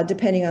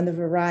 depending on the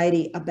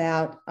variety,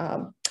 about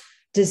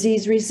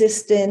disease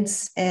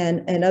resistance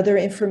and other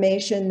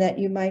information that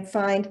you might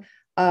find.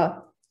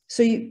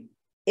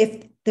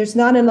 If there's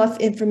not enough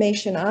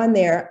information on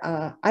there,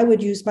 I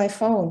would use my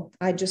phone.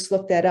 I just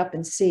look that up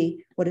and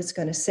see what it's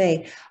going to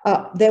say.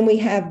 Then we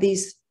have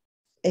these,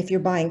 if you're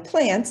buying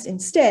plants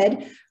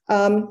instead,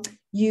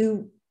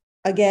 you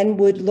again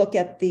would look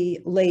at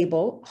the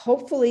label.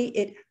 Hopefully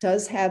it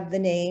does have the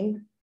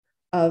name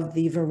of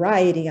the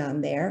variety on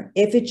there.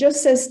 If it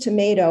just says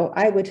tomato,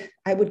 I would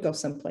go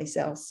someplace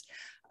else.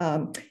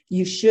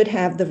 You should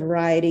have the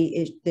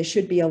variety. There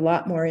should be a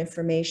lot more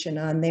information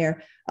on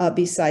there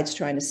besides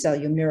trying to sell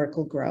you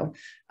Miracle Grow.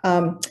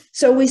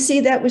 So we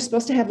see that we're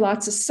supposed to have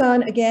lots of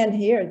sun. Again,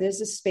 here,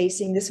 there's a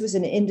spacing. This was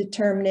an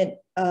indeterminate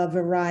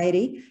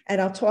variety,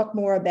 and I'll talk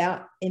more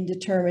about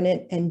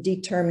indeterminate and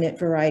determinate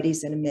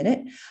varieties in a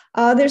minute.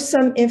 There's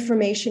some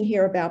information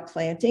here about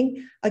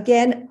planting.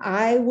 Again,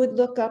 I would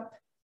look up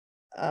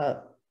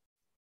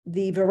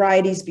the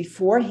varieties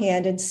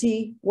beforehand and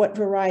see what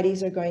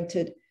varieties are going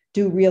to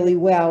do really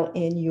well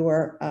in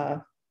your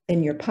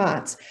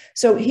pots.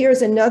 So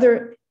here's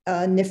another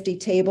nifty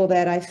table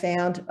that I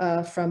found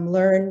from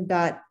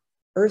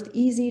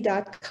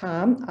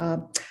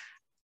learn.eartheasy.com.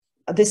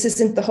 This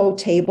isn't the whole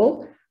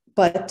table,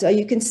 but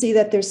you can see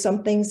that there's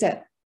some things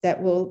that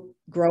will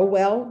grow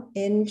well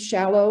in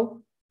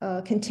shallow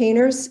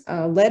containers.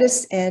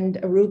 Lettuce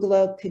and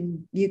arugula,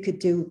 you could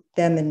do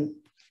them in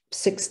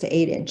 6 to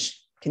 8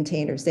 inch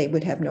containers. They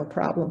would have no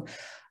problem.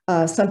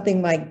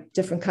 Something like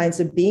different kinds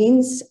of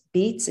beans,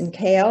 beets, and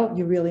kale,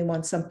 you really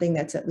want something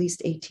that's at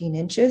least 18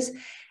 inches.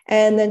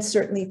 And then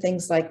certainly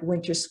things like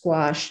winter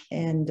squash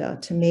and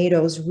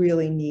tomatoes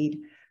really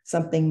need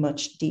something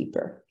much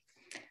deeper.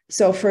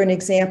 So for an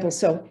example,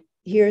 so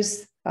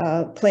here's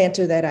a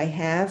planter that I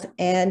have,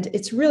 and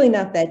it's really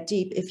not that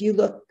deep. If you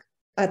look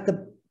at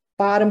the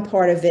bottom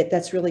part of it,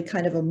 that's really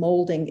kind of a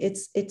molding.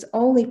 It's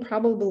only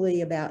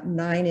probably about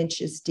 9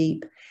 inches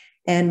deep.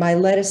 And my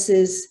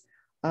lettuces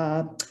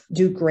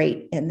do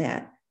great in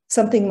that.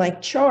 Something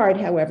like chard,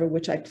 however,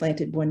 which I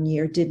planted one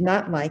year, did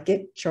not like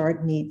it.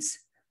 Chard needs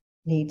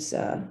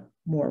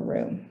more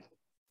room.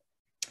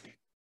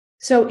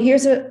 So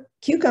here's a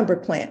cucumber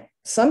plant.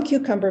 Some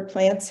cucumber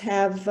plants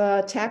have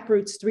tap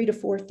roots 3 to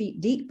 4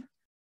 feet deep.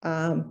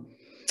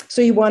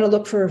 So you want to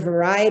look for a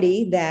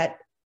variety that,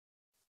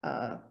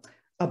 a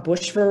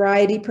bush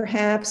variety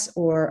perhaps,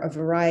 or a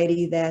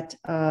variety that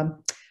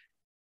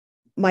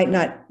might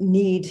not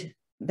need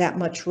that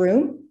much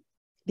room,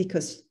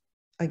 because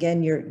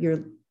again,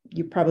 you're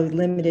probably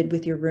limited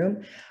with your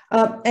room.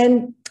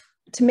 And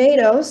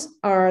tomatoes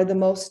are the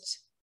most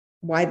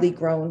widely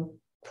grown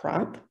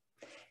crop.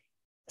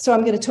 So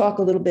I'm going to talk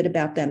a little bit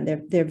about them.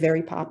 They're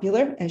very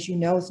popular. As you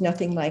know, it's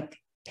nothing like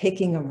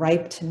picking a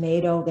ripe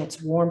tomato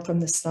that's warm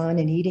from the sun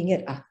and eating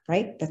it,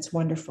 right? That's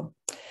wonderful.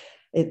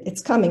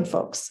 It's coming,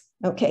 folks.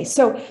 Okay,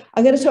 so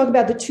I'm going to talk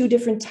about the 2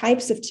 different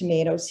types of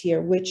tomatoes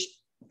here, which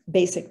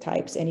basic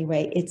types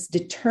anyway. It's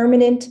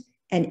determinate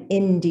and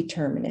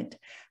indeterminate.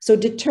 So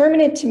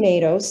determinate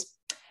tomatoes,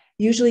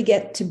 usually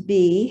get to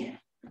be,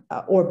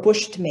 or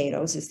bush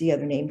tomatoes is the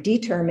other name,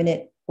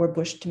 determinate or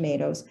bush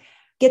tomatoes,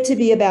 get to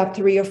be about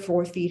 3 or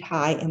 4 feet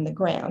high in the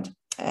ground.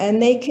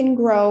 And they can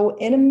grow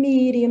in a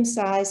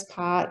medium-sized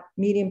pot,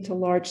 medium to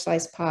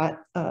large-sized pot,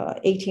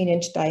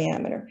 18-inch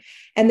diameter.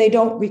 And they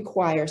don't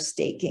require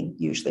staking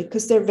usually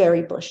because they're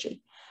very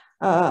bushy.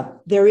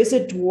 There is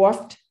a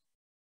dwarfed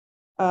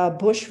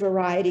bush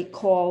variety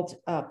called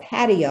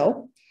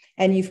patio,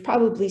 and you've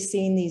probably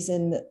seen these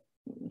in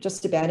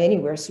just about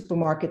anywhere.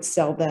 Supermarkets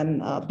sell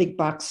them, big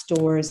box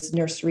stores,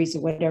 nurseries,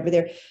 or whatever.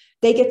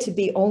 They get to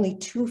be only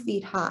 2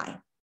 feet high.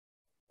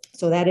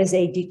 So that is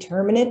a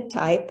determinate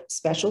type,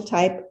 special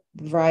type.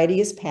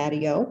 Variety is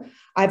patio.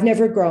 I've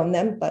never grown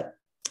them, but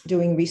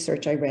doing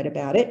research, I read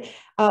about it.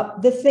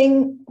 The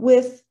thing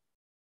with,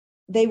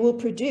 they will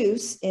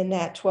produce in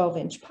that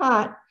 12-inch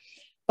pot,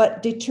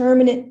 but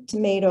determinate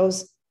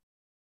tomatoes,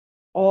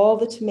 all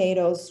the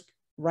tomatoes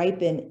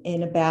ripen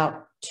in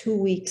about 2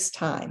 weeks'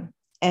 time,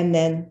 and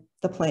then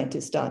the plant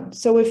is done.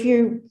 So if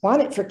you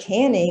want it for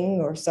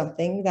canning or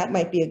something, that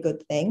might be a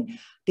good thing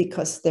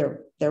because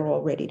they're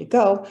all ready to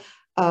go.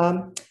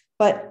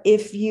 But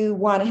if you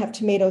want to have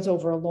tomatoes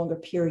over a longer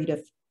period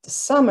of the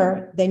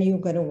summer, then you're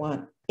going to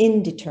want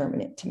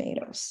indeterminate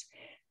tomatoes.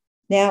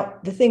 Now,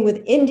 the thing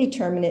with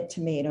indeterminate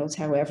tomatoes,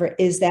 however,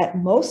 is that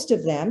most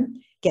of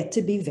them get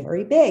to be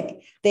very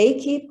big. They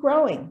keep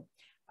growing.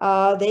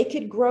 They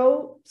could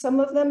grow some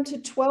of them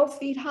to 12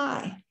 feet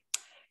high.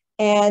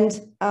 And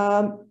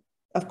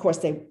of course,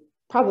 they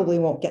probably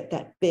won't get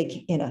that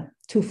big in a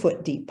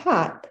 2-foot deep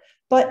pot,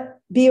 but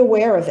be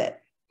aware of it.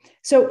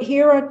 So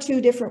here are 2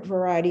 different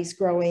varieties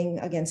growing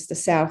against the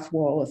south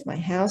wall of my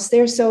house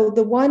there. So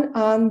the one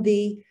on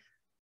the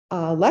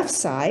left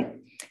side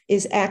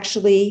is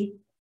actually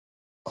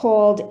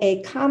called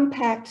a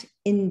compact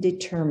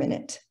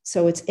indeterminate.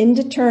 So it's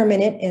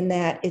indeterminate in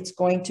that it's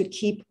going to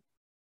keep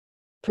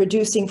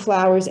producing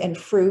flowers and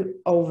fruit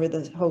over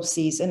the whole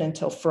season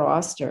until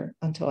frost or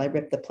until I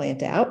rip the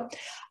plant out.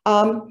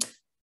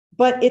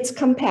 But it's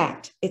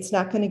compact. It's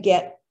not going to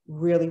get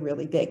really,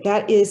 really big.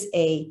 That is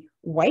a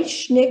White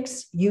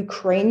Schnick's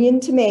Ukrainian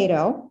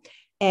tomato,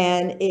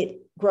 and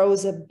it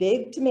grows a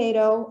big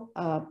tomato,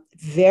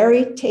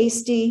 very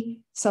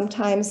tasty,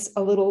 sometimes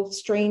a little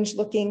strange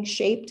looking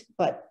shaped,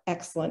 but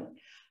excellent.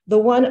 The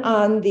one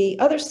on the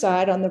other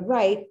side, on the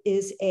right,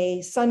 is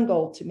a sun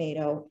gold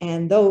tomato,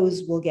 and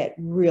those will get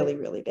really,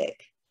 really big.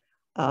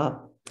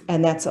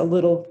 And that's a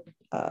little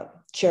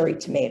cherry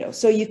tomato.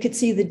 So you could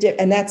see the dip,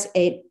 and that's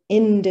an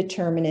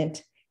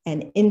indeterminate,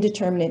 and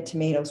indeterminate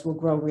tomatoes will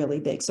grow really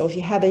big. So if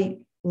you have a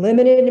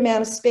limited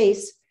amount of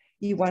space,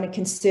 you want to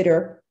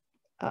consider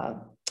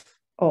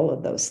all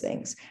of those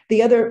things.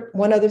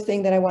 One other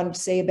thing that I wanted to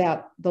say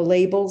about the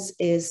labels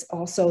is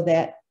also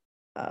that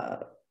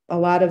a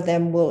lot of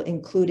them will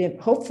include,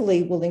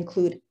 hopefully will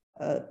include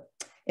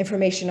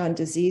information on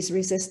disease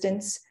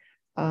resistance.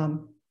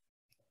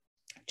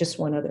 Just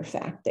one other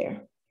fact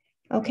there.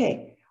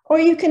 Okay, or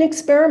you can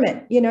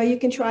experiment, you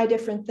can try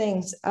different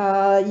things.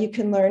 You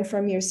can learn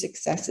from your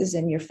successes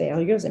and your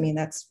failures. I mean,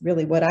 that's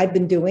really what I've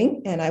been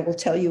doing, and I will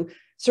tell you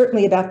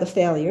certainly about the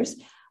failures.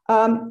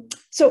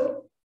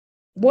 So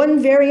one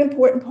very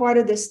important part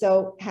of this,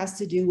 though, has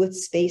to do with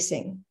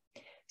spacing.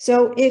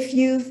 So if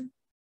you've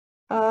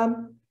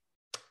done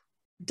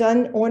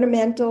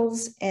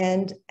ornamentals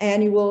and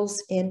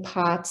annuals in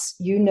pots,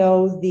 you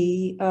know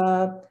the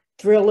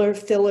thriller,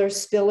 filler,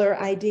 spiller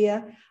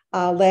idea.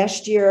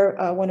 Last year,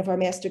 one of our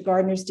master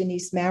gardeners,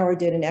 Denise Maurer,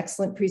 did an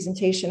excellent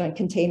presentation on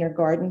container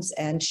gardens,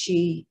 and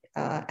she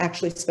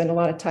actually spent a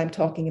lot of time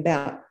talking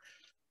about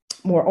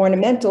more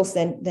ornamentals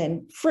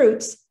than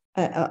fruits,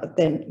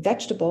 than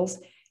vegetables.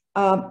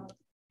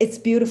 It's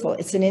beautiful.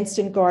 It's an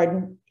instant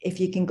garden. If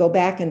you can go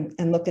back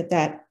and look at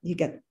that, you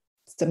get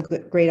some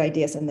great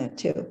ideas in that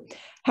too.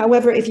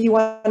 However, if you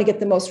want to get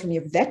the most from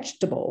your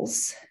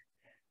vegetables,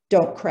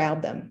 don't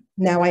crowd them.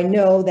 Now, I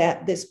know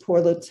that this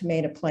poor little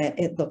tomato plant,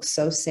 it looks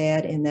so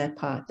sad in that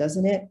pot,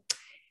 doesn't it?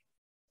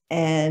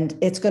 And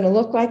it's going to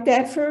look like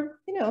that for,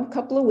 a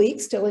couple of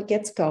weeks till it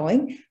gets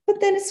going,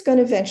 but then it's going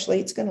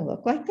to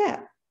look like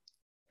that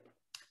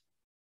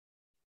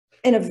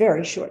in a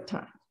very short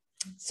time.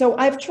 So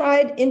I've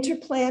tried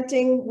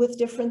interplanting with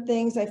different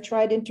things. I've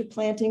tried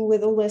interplanting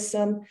with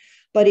alyssum,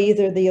 but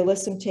either the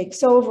alyssum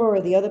takes over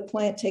or the other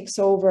plant takes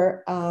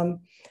over.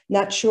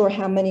 Not sure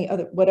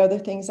what other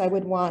things I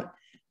would want.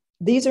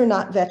 These are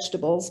not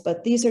vegetables,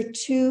 but these are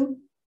 2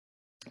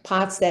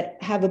 pots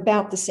that have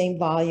about the same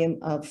volume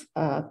of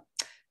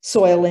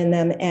soil in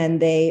them, and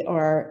they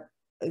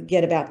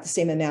get about the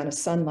same amount of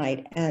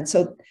sunlight. And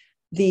so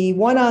the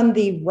one on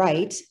the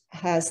right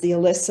has the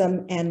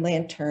alyssum and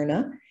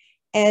lanterna.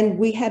 And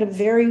we had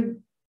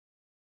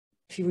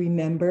if you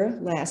remember,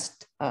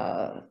 last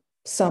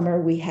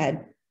summer, we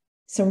had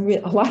a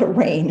lot of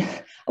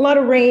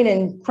rain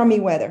and crummy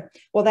weather.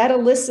 Well, that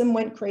alyssum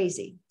went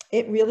crazy.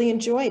 It really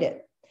enjoyed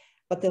it,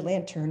 but the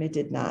lanterna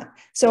did not.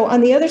 So on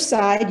the other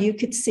side, you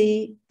could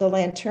see the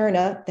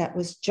lanterna. That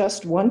was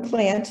just one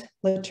plant,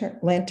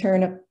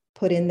 lanterna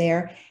put in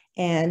there.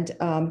 And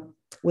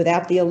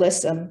without the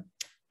alyssum,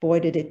 boy,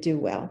 did it do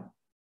well.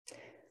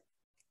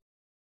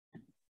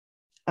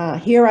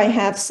 Here I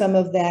have some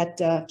of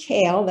that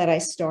kale that I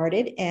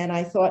started, and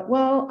I thought,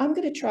 well, I'm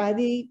going to try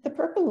the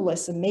purple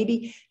alyssum.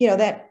 Maybe,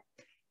 that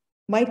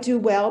might do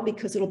well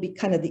because it'll be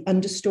kind of the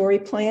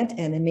understory plant,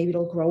 and then maybe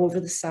it'll grow over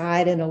the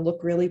side and it'll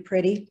look really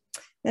pretty.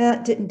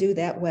 It didn't do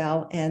that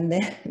well. And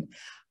then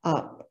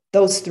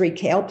those 3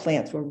 kale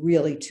plants were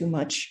really too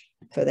much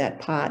for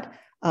that pot.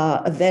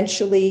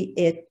 Eventually,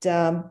 it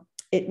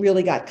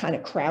really got kind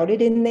of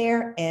crowded in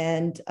there,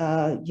 and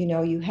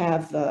you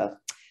have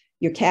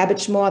your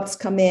cabbage moths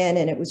come in,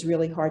 and it was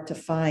really hard to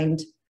find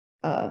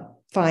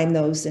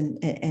those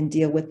and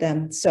deal with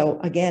them. So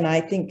again,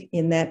 I think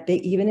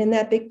even in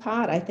that big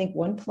pot, I think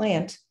 1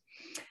 plant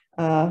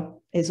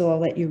is all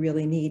that you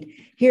really need.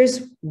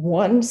 Here's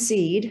 1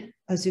 seed,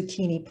 a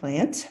zucchini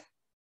plant,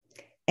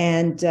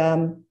 and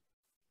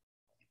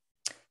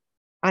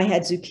I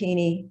had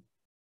zucchini.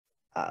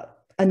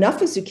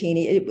 Enough of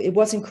zucchini. It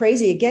wasn't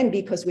crazy, again,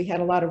 because we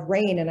had a lot of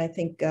rain, and I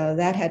think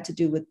that had to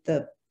do with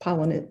the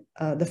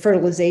the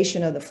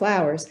fertilization of the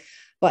flowers,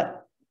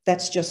 but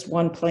that's just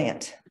 1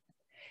 plant.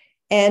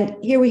 And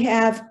here we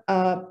have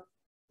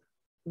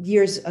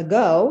years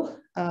ago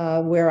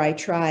where I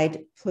tried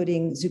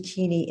putting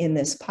zucchini in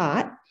this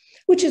pot,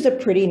 which is a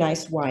pretty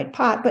nice wide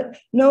pot, but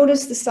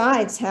notice the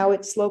sides, how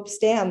it slopes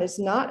down. There's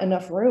not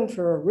enough room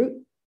for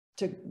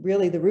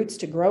the roots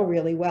to grow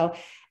really well.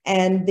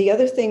 And the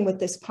other thing with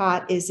this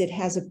pot is it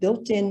has a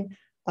built-in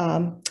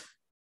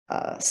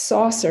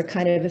saucer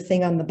kind of a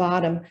thing on the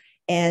bottom.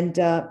 And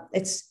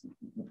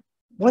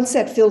once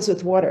that fills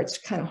with water, it's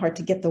kind of hard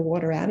to get the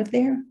water out of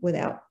there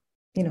without,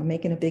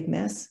 making a big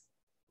mess.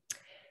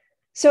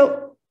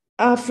 So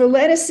for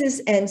lettuces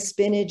and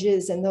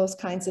spinaches and those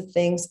kinds of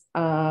things,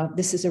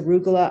 this is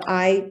arugula.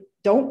 I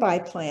don't buy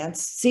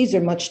plants. Seeds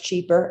are much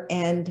cheaper,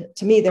 and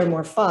to me, they're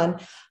more fun.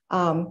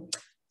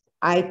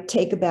 I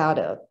take about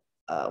a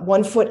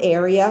 1 foot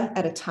area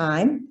at a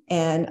time,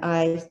 and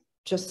I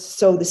just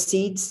sow the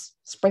seeds,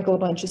 sprinkle a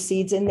bunch of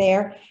seeds in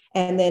there.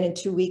 And then in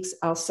 2 weeks,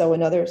 I'll sow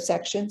another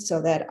section so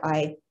that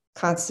I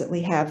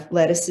constantly have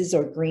lettuces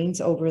or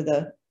greens over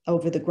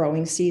the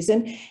growing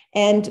season.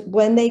 And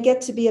when they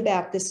get to be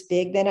about this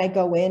big, then I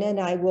go in and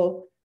I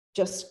will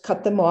just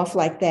cut them off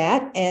like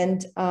that,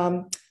 and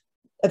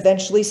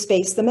eventually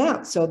space them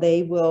out so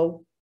they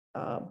will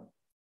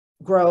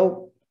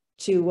grow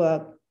to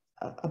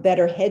a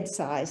better head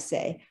size,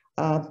 say.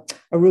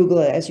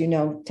 Arugula, as you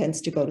know,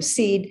 tends to go to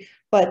seed,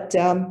 but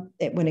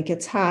when it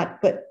gets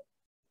hot. But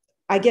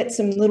I get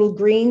some little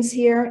greens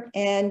here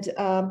and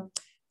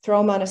throw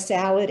them on a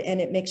salad,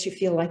 and it makes you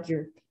feel like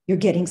you're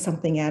getting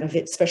something out of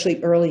it,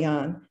 especially early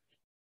on.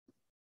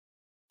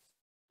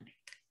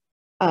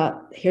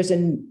 Here's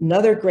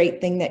another great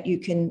thing that you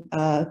can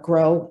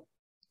grow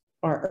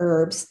are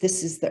herbs.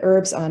 This is the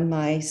herbs on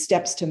my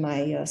steps to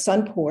my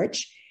sun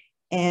porch,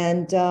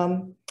 and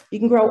you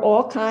can grow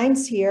all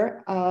kinds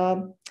here.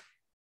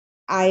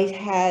 I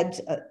had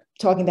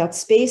talking about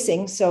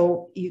spacing,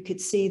 so you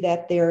could see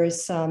that there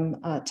is some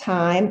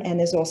thyme, and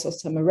there's also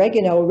some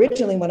oregano.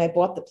 Originally, when I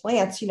bought the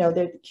plants, they're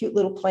the cute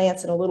little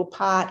plants in a little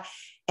pot,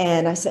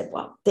 and I said,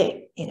 well,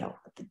 they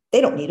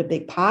don't need a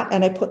big pot,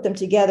 and I put them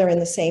together in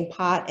the same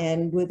pot,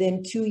 and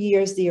within 2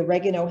 years, the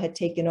oregano had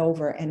taken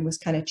over and was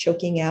kind of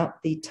choking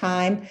out the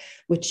thyme,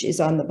 which is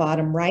on the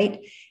bottom right,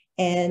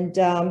 and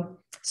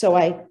so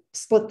I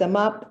split them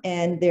up,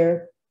 and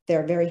they're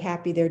very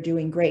happy. They're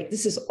doing great.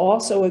 This is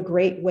also a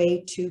great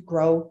way to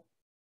grow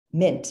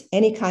mint,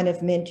 any kind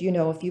of mint.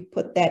 If you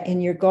put that in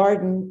your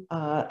garden,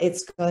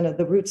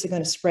 the roots are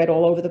going to spread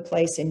all over the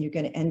place, and you're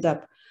going to end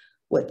up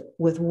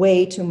with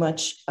way too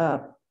much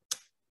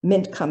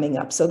mint coming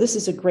up. So this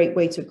is a great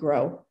way to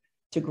grow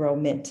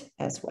mint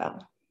as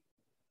well.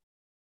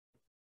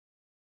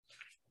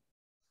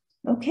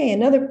 Okay,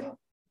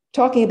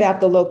 talking about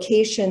the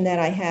location that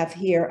I have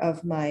here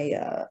of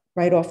my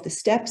right off the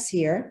steps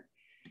here.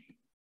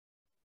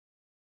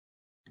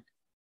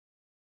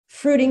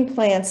 Fruiting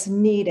plants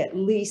need at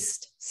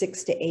least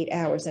 6 to 8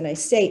 hours. And I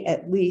say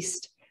at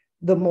least,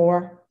 the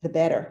more, the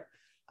better.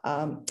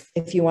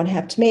 If you want to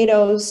have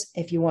tomatoes,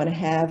 if you want to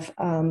have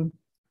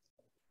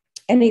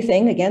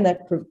anything, again,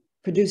 that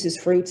produces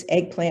fruits,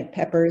 eggplant,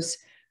 peppers,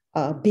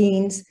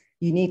 beans,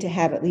 you need to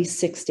have at least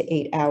 6 to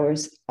 8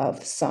 hours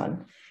of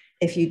sun.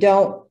 If you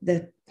don't,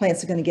 the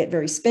plants are going to get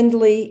very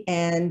spindly,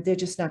 and they're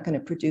just not going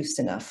to produce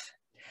enough.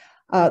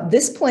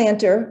 This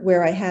planter,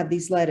 where I have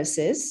these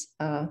lettuces,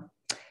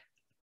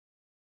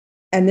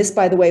 and this,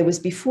 by the way, was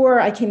before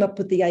I came up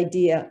with the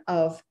idea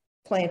of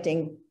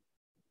planting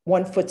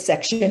 1 foot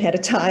section at a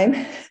time.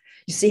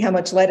 You see how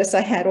much lettuce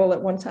I had all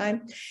at one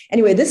time?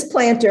 Anyway, this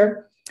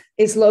planter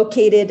is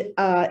located,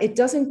 it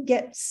doesn't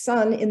get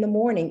sun in the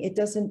morning.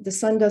 The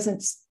sun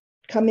doesn't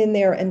come in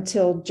there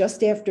until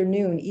just after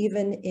noon,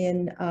 even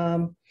in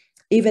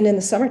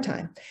the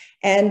summertime.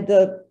 And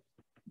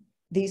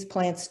these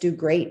plants do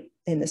great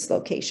in this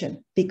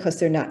location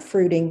because they're not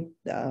fruiting.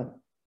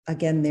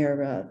 Again,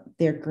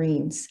 they're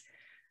greens.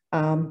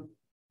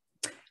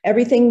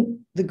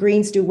 Everything The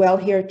greens do well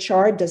here.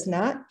 Chard does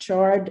not.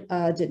 Chard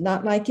did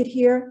not like it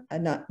here.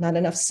 Not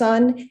enough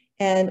sun,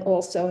 and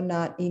also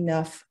not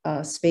enough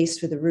space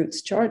for the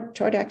roots.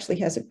 Chard actually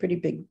has a pretty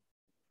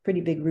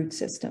big root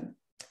system.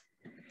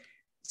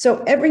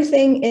 So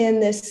everything in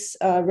this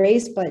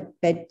raised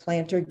bed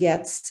planter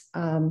gets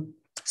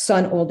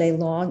sun all day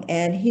long.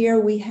 And here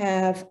we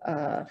have,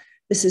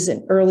 this is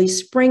an early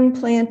spring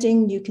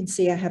planting. You can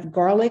see I have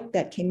garlic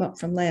that came up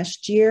from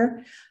last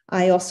year.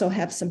 I also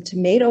have some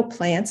tomato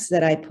plants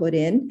that I put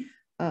in.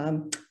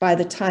 By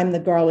the time the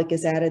garlic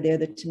is out of there,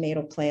 the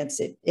tomato plants,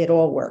 it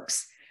all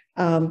works.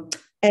 And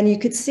you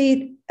could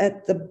see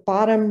at the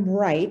bottom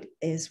right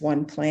is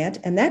one plant,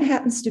 and that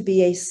happens to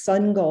be a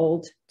sun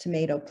gold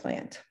tomato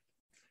plant.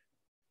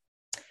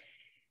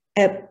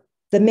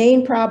 The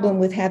main problem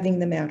with having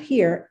them out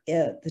here,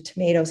 the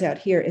tomatoes out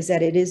here, is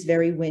that it is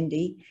very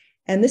windy.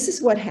 And this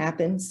is what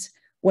happens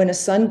when a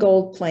sun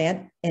gold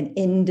plant, an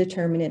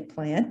indeterminate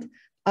plant,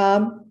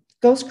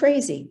 goes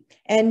crazy.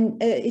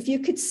 And if you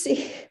could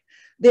see,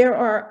 there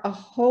are a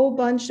whole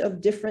bunch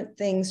of different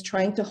things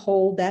trying to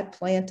hold that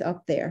plant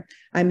up there.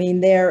 I mean,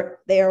 there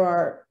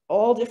are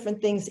all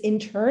different things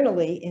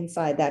internally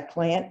inside that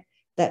plant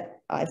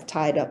that I've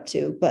tied up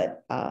to,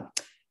 but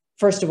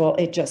first of all,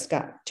 it just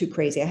got too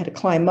crazy. I had to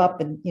climb up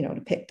and,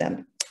 to pick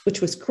them,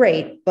 which was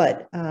great,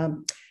 but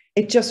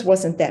it just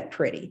wasn't that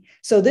pretty.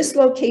 So this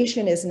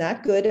location is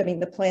not good. I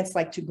mean, the plants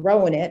like to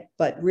grow in it,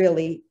 but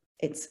really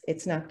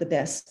it's not the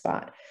best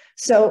spot.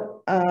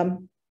 So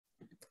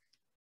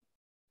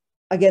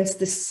against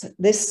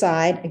this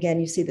side, again,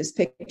 you see this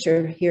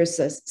picture. Here's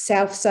the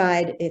south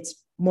side.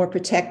 It's more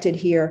protected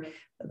here.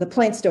 The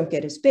plants don't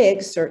get as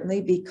big,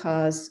 certainly,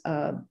 because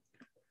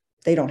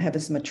they don't have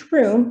as much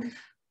room.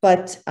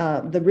 But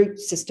the root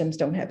systems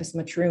don't have as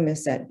much room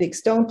as that big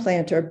stone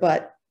planter,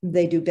 but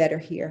they do better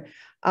here.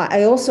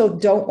 I also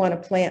don't want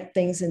to plant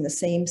things in the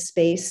same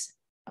space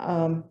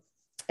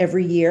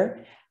every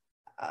year,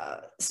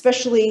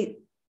 especially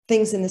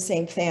things in the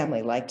same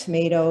family, like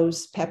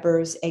tomatoes,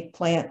 peppers,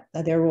 eggplant.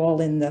 They're all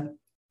in the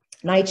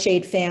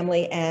nightshade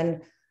family,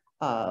 and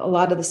a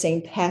lot of the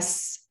same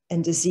pests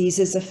and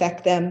diseases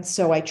affect them.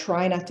 So I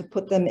try not to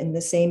put them in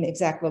the same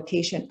exact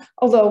location,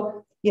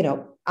 although,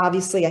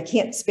 obviously I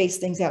can't space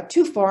things out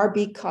too far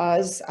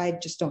because I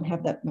just don't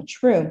have that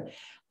much room.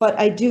 But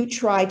I do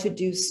try to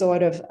do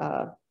sort of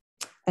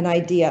an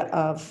idea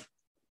of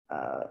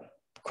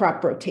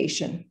crop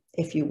rotation,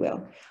 if you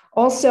will.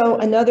 Also,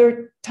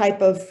 another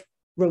type of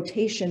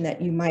rotation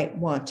that you might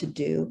want to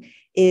do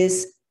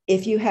is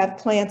if you have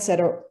plants that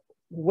are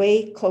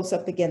way close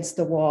up against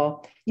the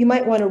wall, you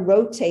might want to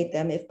rotate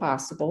them if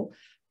possible,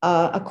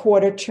 a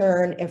quarter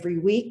turn every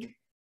week.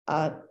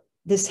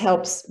 This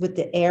helps with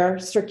the air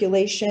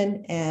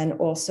circulation and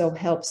also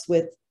helps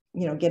with,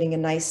 getting a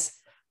nice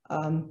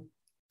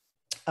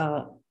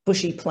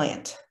bushy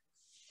plant.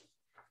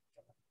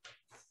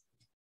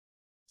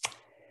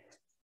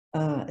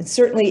 And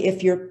certainly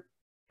if your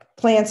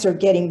plants are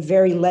getting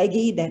very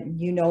leggy, then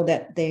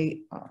that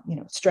they,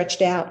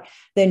 stretched out,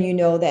 then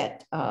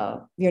that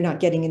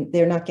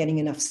they're not getting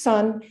enough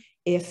sun.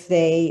 If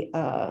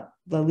the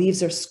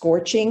leaves are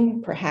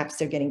scorching, perhaps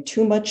they're getting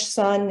too much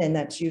sun, and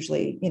that's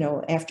usually,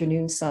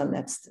 afternoon sun,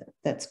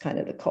 that's kind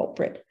of the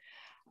culprit.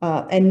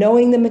 And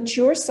knowing the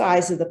mature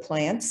size of the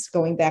plants,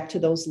 going back to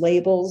those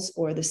labels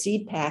or the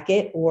seed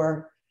packet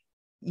or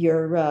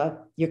your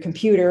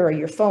computer or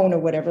your phone or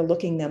whatever,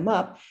 looking them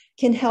up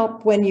can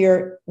help when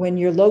you're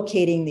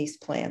locating these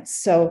plants.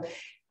 So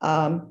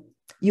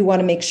you want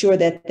to make sure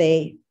that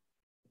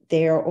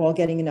they're all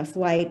getting enough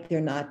light.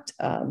 They're not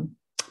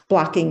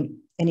blocking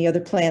any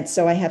other plants.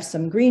 So I have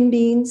some green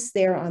beans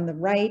there on the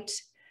right.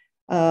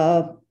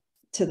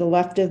 To the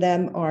left of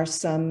them are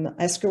some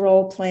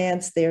escarole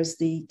plants. There's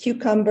the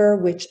cucumber,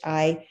 which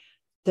I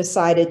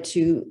decided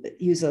to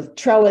use a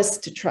trellis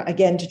to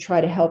try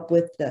to help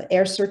with the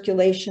air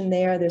circulation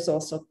there. There's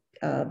also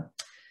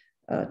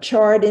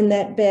chard in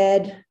that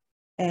bed.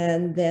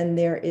 And then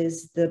there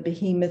is the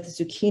behemoth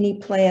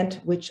zucchini plant,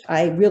 which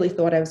I really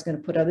thought I was going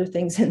to put other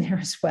things in there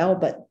as well,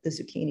 but the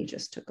zucchini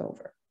just took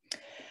over.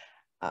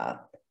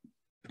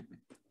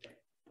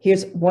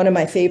 Here's one of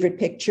my favorite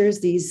pictures.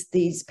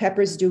 These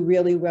peppers do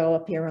really well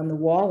up here on the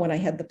wall. When I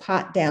had the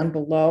pot down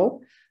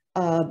below,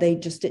 they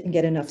just didn't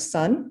get enough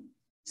sun.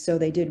 So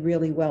they did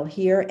really well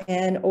here.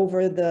 And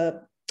over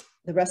the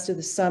rest of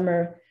the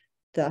summer,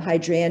 the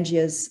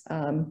hydrangeas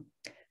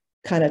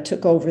kind of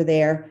took over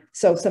there.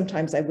 So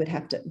sometimes I would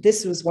have to,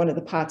 this was one of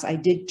the pots I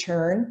did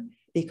turn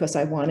because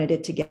I wanted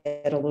it to get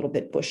a little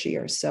bit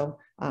bushier. So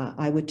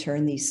I would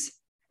turn these,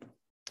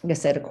 like I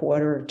said, a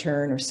quarter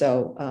turn or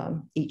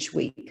so each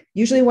week.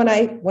 Usually when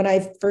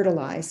I've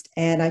fertilized,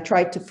 and I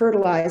tried to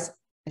fertilize,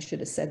 I should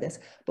have said this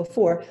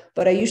before,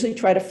 but I usually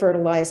try to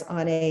fertilize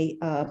on a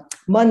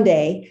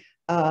Monday,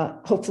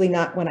 hopefully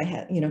not when I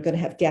have, going to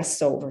have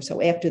guests over.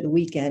 So after the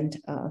weekend,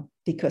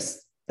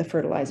 because the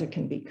fertilizer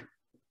can be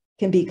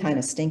kind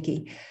of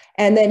stinky.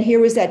 And then here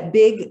was that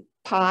big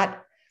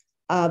pot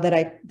that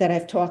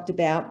I've talked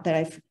about,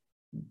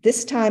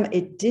 this time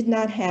it did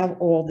not have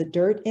all the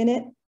dirt in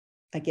it.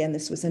 again,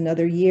 this was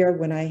another year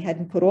when I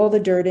hadn't put all the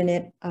dirt in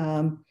it.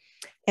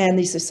 And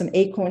these are some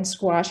acorn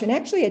squash. And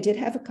actually, I did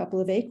have a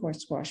couple of acorn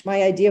squash.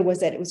 My idea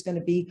was that it was going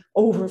to be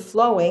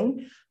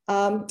overflowing.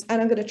 And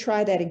I'm going to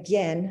try that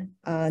again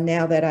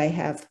now that I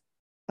have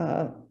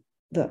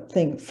the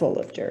thing full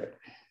of dirt.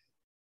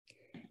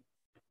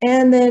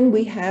 And then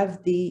we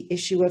have the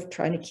issue of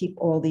trying to keep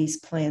all these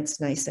plants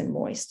nice and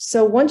moist.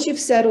 So once you've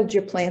settled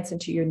your plants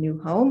into your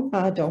new home,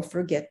 don't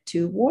forget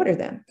to water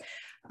them.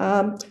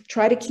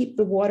 Try to keep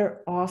the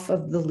water off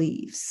of the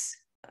leaves.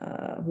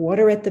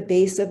 Water at the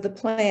base of the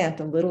plant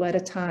a little at a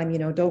time. You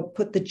know, don't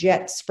put the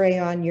jet spray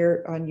on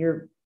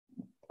your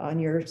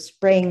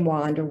spraying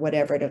wand or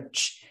whatever.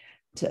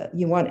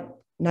 You want it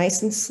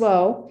nice and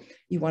slow.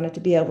 You want it to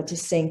be able to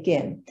sink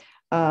in.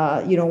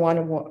 You don't want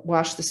to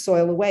wash the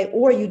soil away,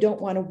 or you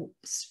don't want to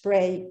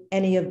spray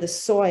any of the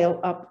soil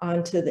up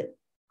onto the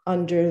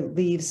under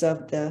leaves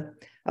of the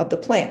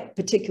plant.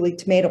 Particularly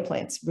tomato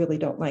plants really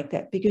don't like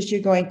that, because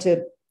you're going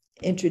to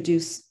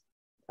introduce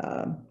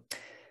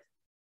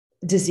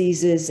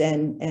diseases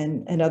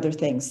and other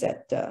things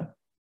that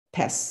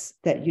pests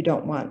that you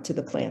don't want to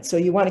the plant. So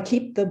you want to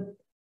keep the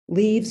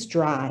leaves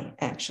dry.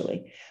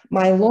 Actually,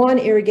 my lawn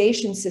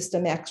irrigation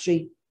system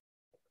actually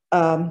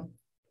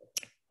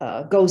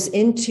goes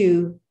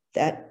into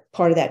that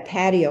part of that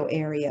patio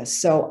area.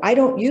 So I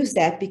don't use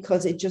that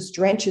because it just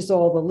drenches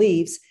all the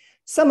leaves.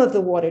 Some of the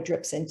water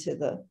drips into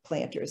the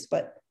planters,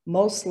 but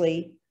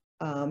mostly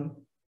the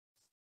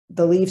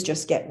leaves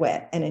just get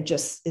wet, and it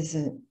just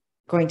isn't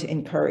going to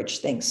encourage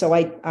things. So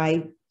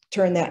I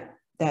turn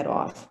that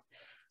off.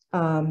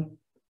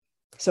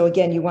 So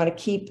again, you want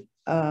to keep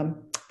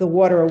the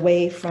water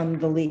away from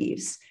the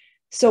leaves.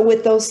 So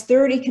with those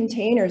 30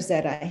 containers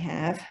that I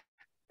have,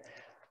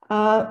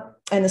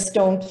 and the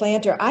stone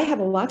planter, I have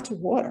a lot to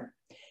water.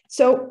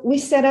 So we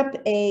set up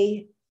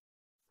a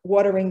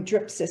watering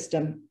drip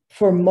system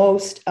for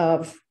most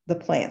of the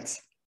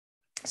plants.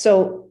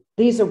 So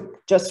these are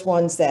just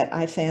ones that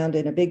I found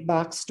in a big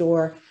box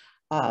store.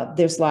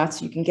 There's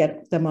lots. You can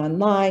get them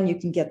online. You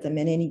can get them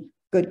in any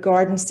good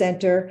garden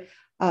center.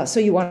 So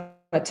you want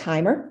a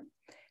timer.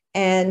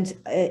 And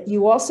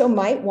you also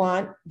might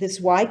want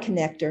this Y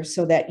connector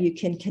so that you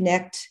can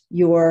connect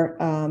your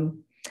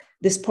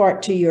this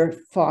part to your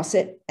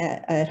faucet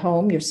at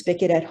home, your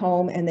spigot at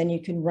home, and then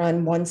you can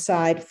run one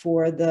side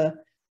for the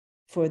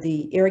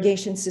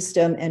irrigation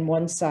system and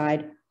one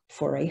side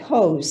for a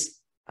hose.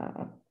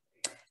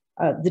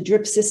 The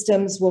drip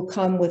systems will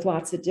come with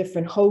lots of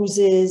different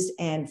hoses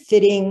and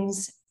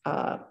fittings,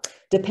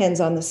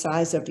 depends on the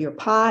size of your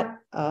pot.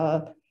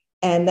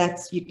 And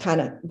that's, you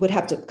kind of would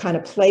have to kind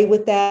of play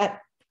with that.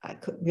 I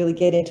couldn't really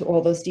get into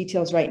all those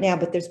details right now,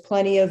 but there's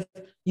plenty of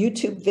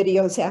YouTube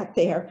videos out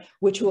there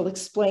which will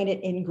explain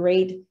it in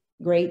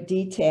great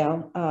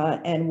detail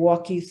and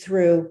walk you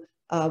through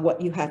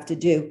what you have to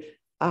do.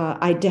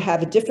 I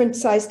have a different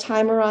size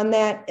timer on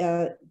that.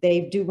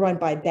 They do run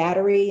by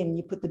battery, and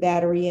you put the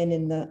battery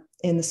in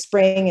the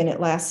spring, and it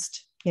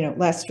lasts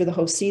for the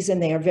whole season.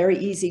 They are very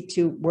easy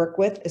to work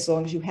with as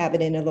long as you have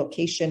it in a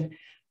location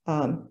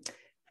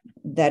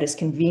that is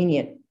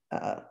convenient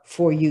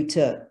for you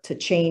to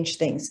change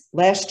things.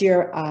 Last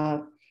year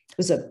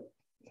was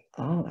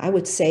I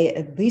would say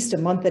at least a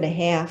month and a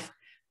half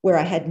where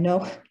I had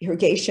no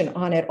irrigation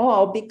on at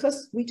all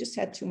because we just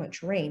had too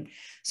much rain.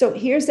 So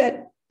here's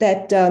that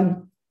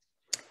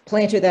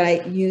planter that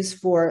I use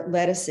for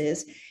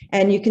lettuces,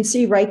 and you can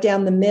see right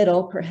down the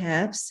middle,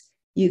 perhaps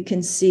you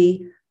can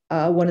see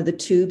one of the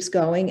tubes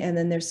going, and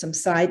then there's some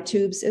side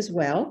tubes as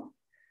well.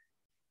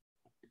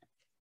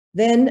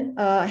 Then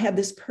I have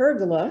this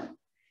pergola.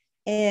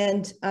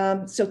 And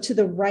so to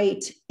the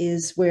right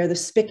is where the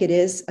spigot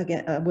is,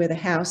 again, where the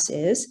house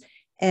is.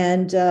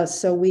 And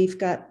so we've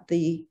got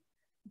the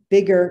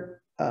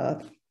bigger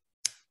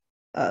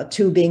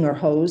tubing or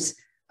hose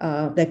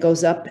that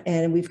goes up,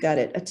 and we've got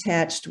it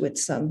attached with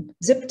some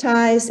zip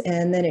ties,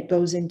 and then it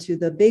goes into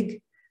the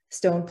big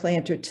stone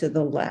planter to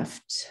the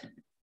left.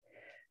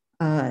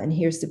 And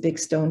here's the big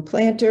stone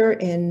planter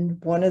in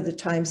one of the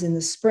times in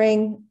the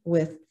spring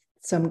with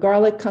some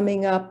garlic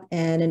coming up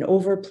and an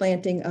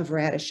overplanting of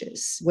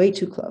radishes, way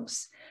too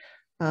close.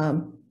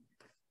 And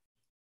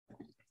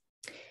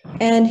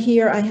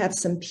here I have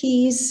some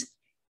peas.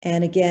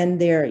 And again,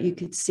 there you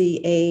could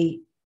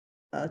see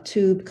a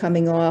tube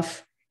coming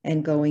off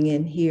and going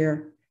in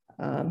here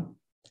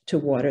to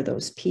water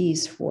those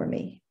peas for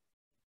me.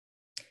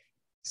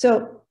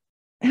 So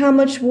how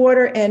much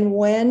water and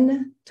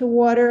when to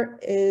water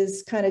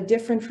is kind of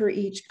different for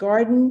each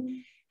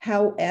garden.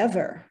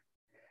 However,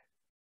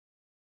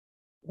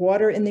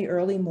 water in the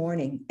early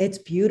morning. It's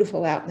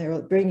beautiful out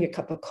there. Bring your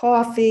cup of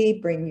coffee,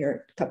 bring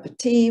your cup of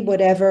tea,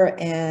 whatever,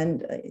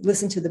 and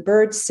listen to the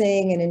birds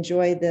sing and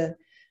enjoy the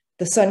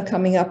sun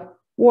coming up.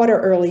 Water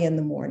early in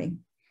the morning.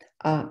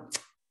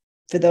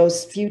 For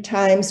those few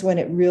times when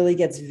it really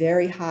gets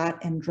very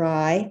hot and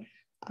dry,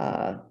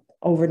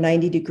 over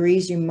 90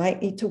 degrees, you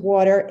might need to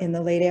water in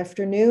the late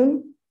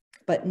afternoon,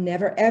 but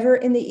never ever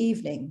in the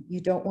evening.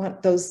 You don't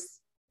want those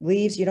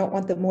leaves, you don't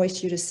want the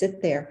moisture to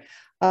sit there.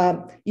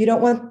 You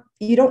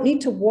don't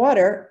need to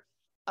water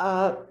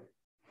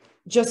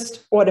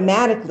just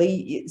automatically.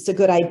 It's a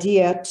good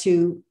idea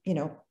to,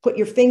 put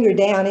your finger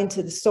down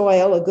into the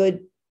soil a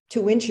good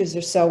 2 inches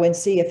or so and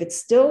see if it's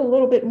still a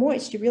little bit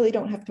moist. You really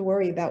don't have to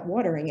worry about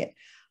watering it.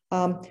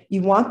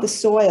 You want the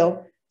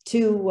soil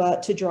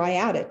to dry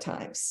out at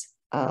times.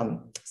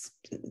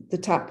 The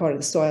top part of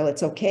the soil,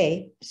 it's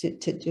okay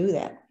to do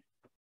that.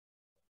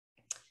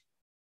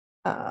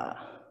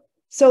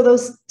 So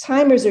those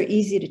timers are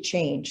easy to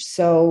change.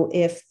 So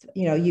if,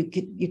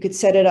 you could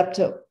set it up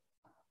to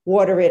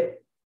water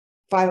it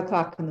 5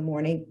 o'clock in the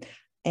morning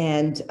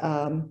and,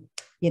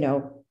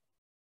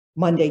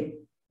 Monday,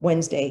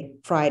 Wednesday,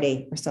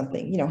 Friday or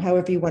something,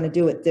 however you want to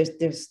do it.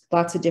 There's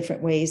lots of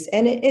different ways,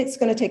 and it's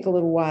going to take a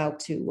little while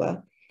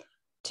to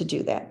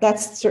do that.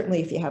 That's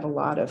certainly if you have a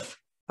lot of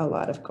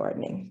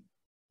gardening.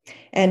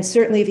 And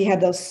certainly if you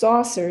have those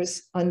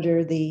saucers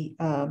under the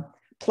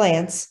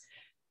plants,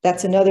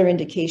 that's another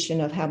indication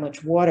of how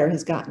much water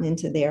has gotten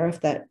into there.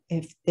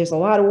 If there's a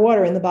lot of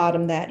water in the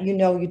bottom, that you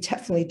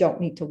definitely don't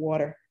need to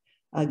water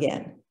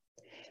again.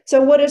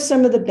 So what are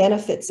some of the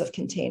benefits of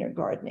container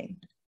gardening?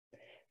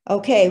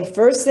 Okay,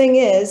 first thing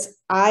is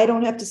I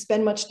don't have to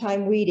spend much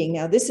time weeding.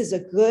 Now this is a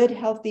good,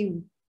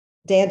 healthy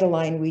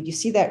dandelion weed. You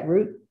see that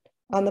root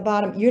on the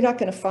bottom? You're not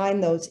going to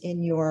find those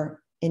in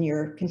your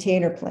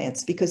container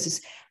plants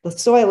because the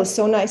soil is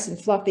so nice and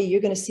fluffy.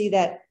 You're going to see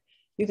that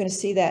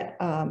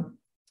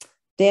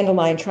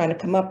dandelion trying to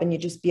come up, and you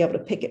just be able to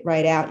pick it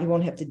right out. You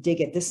won't have to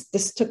dig it.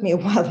 This took me a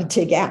while to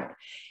dig out,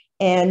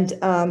 and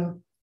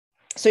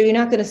so you're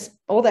not going to,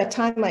 all that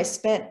time I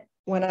spent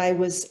when I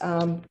was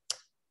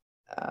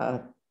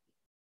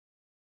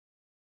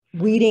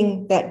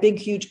weeding that big,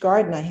 huge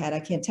garden I had. I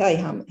can't tell you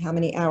how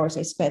many hours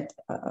I spent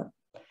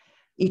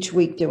each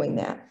week doing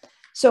that.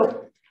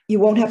 So you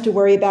won't have to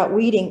worry about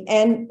weeding.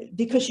 And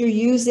because you're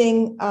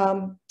using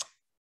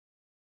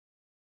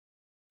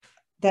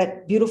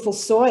that beautiful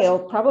soil,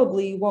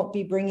 probably you won't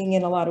be bringing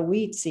in a lot of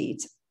weed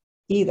seeds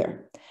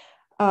either.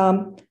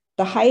 The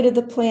height of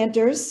the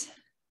planters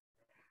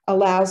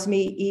allows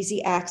me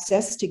easy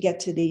access to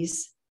get to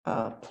these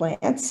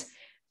plants.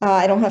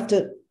 I don't have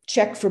to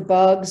check for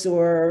bugs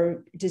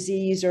or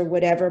disease or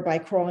whatever by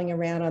crawling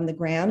around on the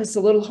ground. It's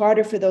a little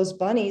harder for those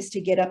bunnies to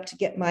get up to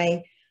get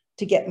my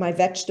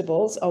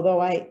vegetables,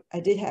 although I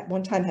did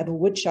one time have a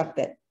woodchuck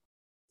that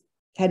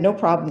had no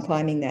problem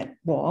climbing that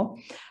wall.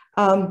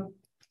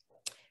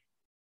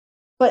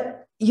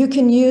 But you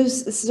can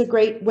use, this is a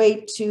great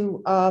way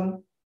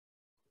to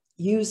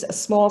use a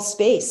small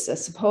space, I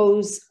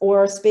suppose,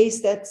 or a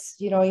space that's,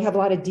 you have a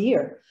lot of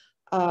deer.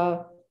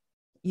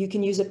 You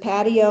can use a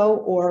patio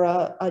or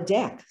a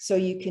deck. So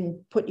you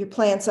can put your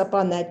plants up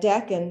on that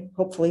deck, and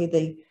hopefully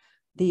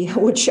the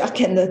woodchuck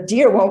and the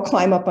deer won't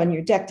climb up on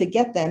your deck to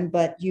get them,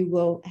 but you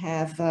will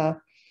have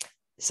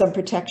some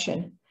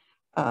protection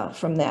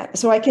from that.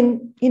 So I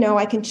can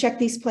check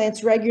these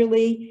plants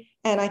regularly,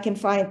 and I can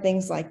find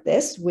things like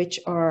this, which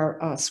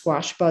are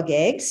squash bug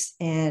eggs.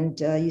 And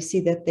you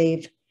see that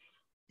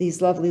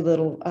these lovely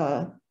little,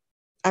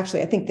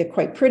 actually, I think they're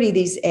quite pretty,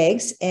 these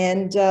eggs,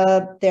 and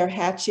they're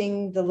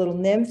hatching the little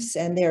nymphs,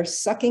 and they're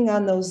sucking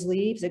on those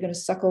leaves. They're going to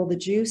suck all the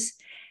juice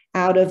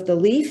out of the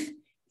leaf,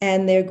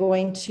 and they're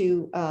going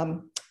to,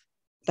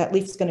 that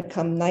leaf's going to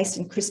come nice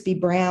and crispy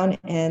brown,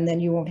 and then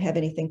you won't have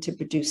anything to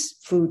produce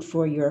food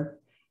for your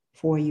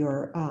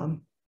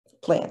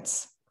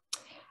plants.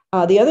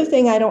 The other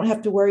thing I don't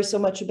have to worry so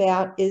much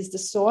about is the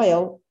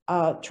soil,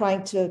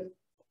 trying to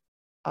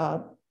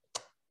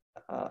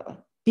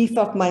beef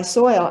up my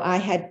soil. I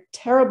had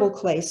terrible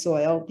clay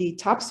soil. The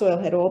topsoil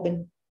had all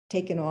been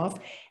taken off,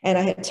 and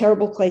I had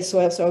terrible clay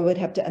soil, so I would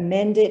have to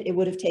amend it. It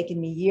would have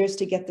taken me years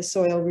to get the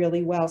soil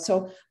really well.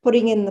 So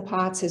putting in the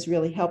pots has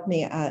really helped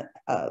me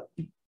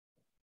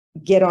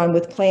get on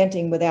with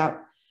planting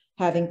without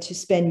having to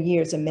spend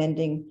years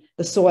amending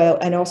the soil,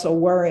 and also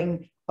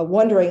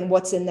wondering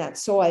what's in that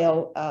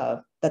soil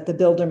that the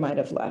builder might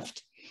have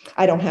left.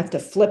 I don't have to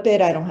flip it.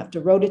 I don't have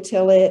to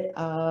rototill it.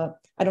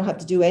 I don't have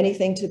to do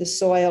anything to the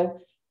soil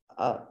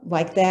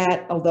like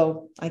that,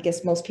 although I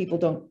guess most people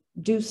don't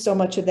do so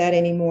much of that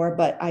anymore,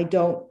 but I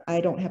don't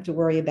have to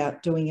worry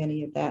about doing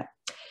any of that.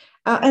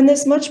 And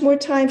there's much more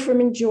time for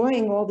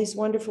enjoying all these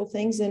wonderful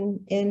things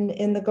in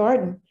the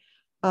garden.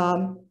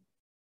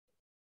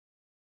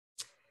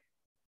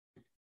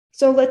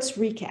 So let's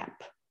recap.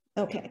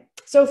 Okay,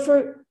 so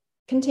for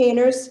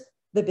containers,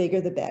 the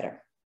bigger the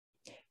better.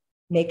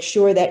 Make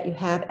sure that you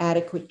have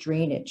adequate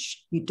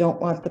drainage. You don't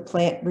want the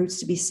plant roots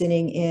to be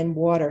sitting in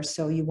water,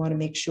 so you want to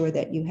make sure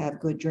that you have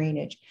good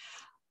drainage.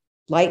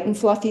 Light and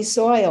fluffy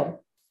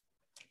soil.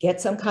 Get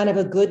some kind of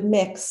a good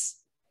mix.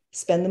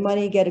 Spend the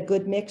money, get a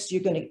good mix.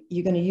 You're going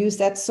to use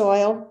that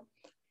soil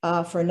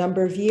for a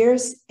number of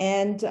years,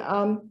 and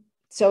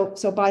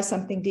so buy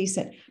something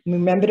decent.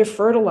 Remember to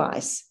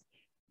fertilize.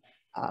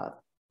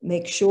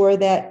 Make sure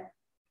that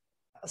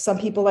some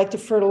people like to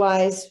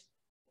fertilize,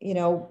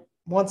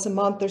 once a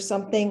month or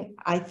something.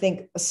 I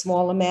think a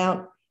small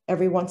amount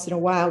every once in a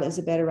while is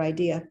a better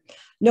idea.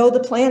 Know the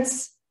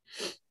plants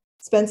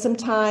spend some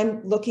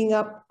time looking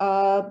up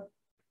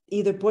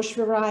either bush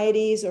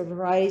varieties or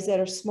varieties that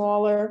are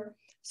smaller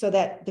so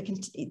that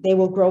they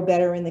will grow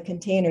better in the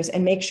containers,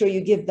 and make sure you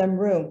give them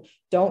room.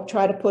 Don't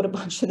try to put a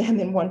bunch of them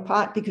in one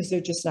pot because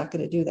they're just not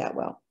going to do that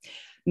well.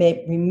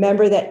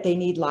 Remember that they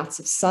need lots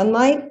of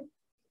sunlight.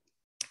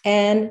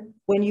 And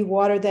when you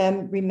water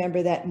them,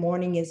 remember that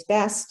morning is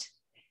best,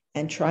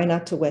 and try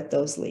not to wet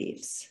those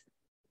leaves.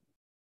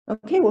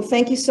 Okay, well,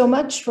 thank you so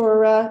much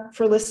for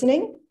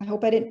listening. I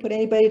hope I didn't put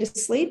anybody to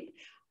sleep.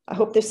 I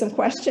hope there's some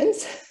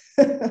questions.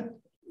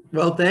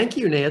 Well, thank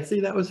you,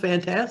 Nancy. That was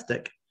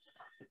fantastic.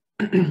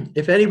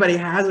 If anybody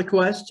has a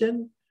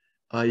question,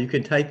 you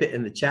can type it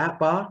in the chat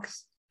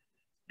box.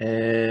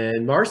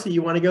 And Marcy,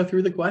 you want to go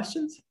through the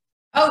questions?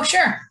 Oh,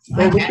 sure.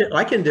 Well,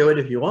 I can do it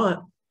if you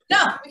want. No,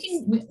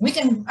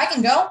 I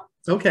can go.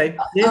 Okay.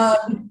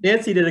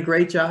 Nancy did a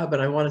great job,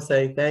 and I want to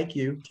say thank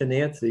you to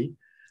Nancy.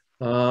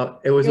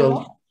 It was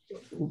a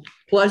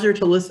pleasure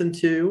to listen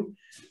to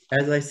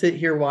as I sit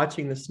here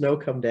watching the snow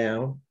come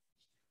down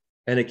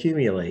and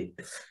accumulate.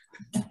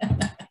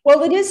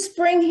 Well, it is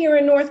spring here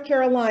in North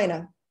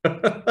Carolina.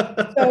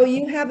 So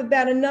you have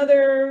about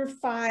another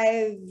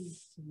 5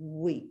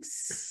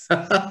 weeks.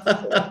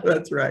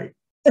 That's right.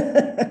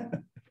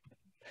 That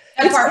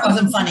part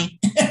wasn't funny.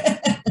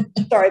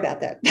 Sorry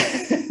about that.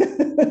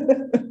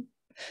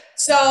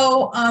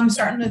 So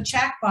starting the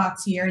chat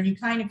box here, and you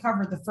kind of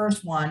covered the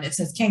first one. It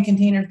says, can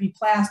containers be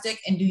plastic,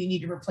 and do you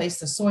need to replace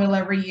the soil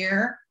every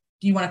year?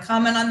 Do you want to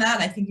comment on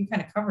that? I think you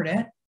kind of covered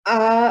it.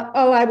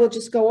 I will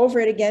just go over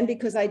it again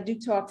because I do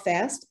talk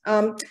fast.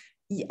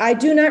 I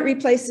do not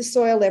replace the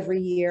soil every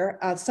year.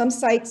 Some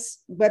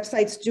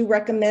websites do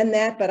recommend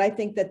that, but I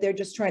think that they're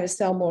just trying to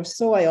sell more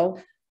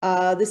soil.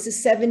 This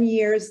is 7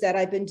 years that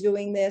I've been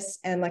doing this.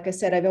 And like I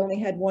said, I've only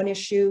had one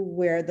issue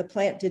where the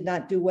plant did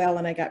not do well,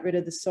 and I got rid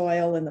of the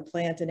soil and the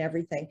plant and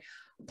everything.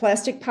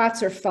 Plastic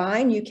pots are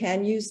fine. You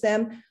can use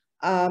them.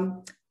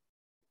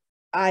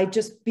 I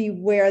just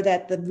beware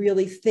that the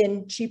really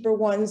thin, cheaper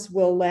ones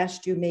will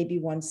last you maybe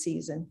one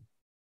season.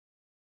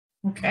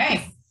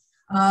 Okay.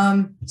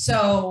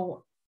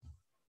 So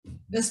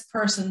this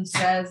person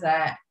says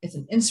that it's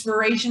an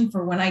inspiration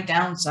for when I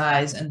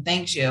downsize, and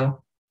thanks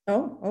you.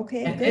 Oh,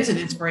 okay. It is an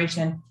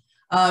inspiration.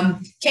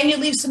 Can you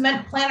leave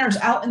cement planters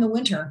out in the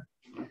winter?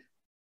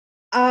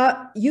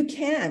 You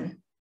can.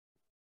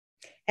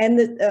 And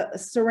the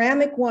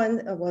ceramic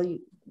one, well, you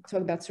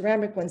talk about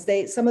ceramic ones,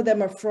 some of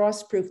them are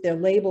frost proof, they're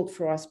labeled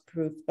frost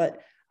proof, but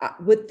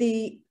with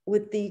the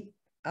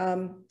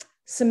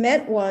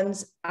cement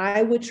ones,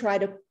 I would try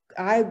to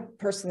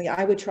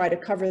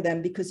cover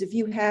them, because if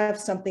you have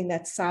something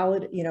that's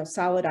solid,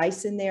 solid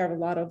ice in there, a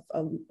lot of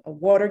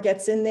water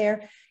gets in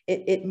there,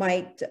 it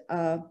might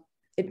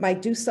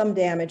do some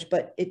damage,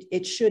 but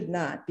it should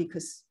not,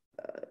 because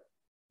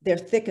they're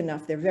thick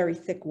enough. They're very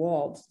thick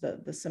walls,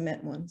 the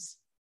cement ones.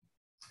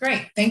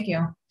 Great, thank you.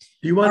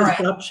 Do you want to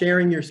stop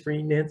sharing your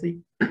screen, Nancy?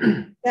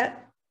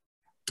 That.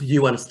 Do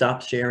you want to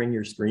stop sharing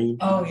your screen?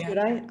 Oh, yeah. Should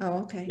I?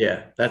 Oh, okay.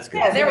 Yeah, that's good.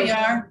 Yeah, there we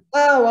are.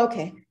 Oh,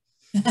 okay.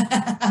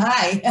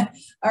 Hi.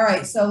 All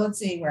right, so let's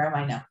see, where am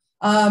I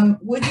now?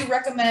 Would you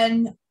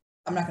recommend,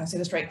 I'm not going to say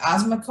this right,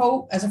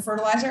 Osmocote as a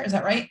fertilizer? Is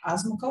that right?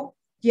 Osmocote?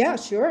 Yeah,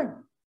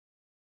 sure.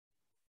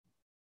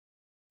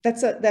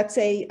 That's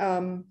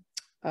a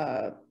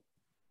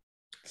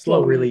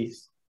slow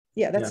release.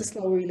 Yeah, that's a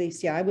slow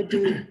release. Yeah, I would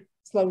do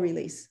slow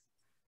release.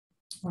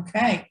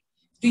 Okay.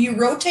 Do you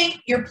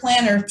rotate your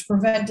planter to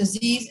prevent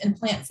disease in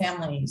plant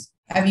families?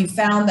 Have you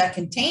found that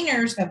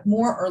containers have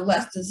more or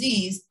less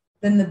disease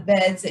than the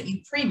beds that you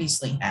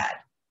previously had?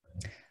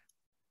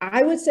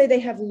 I would say they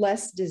have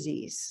less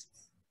disease,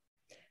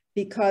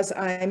 because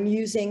I'm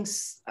using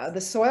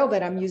the soil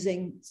that I'm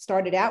using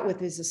started out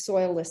with is a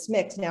soilless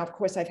mix. Now, of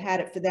course, I've had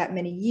it for that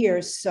many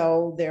years,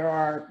 so there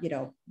are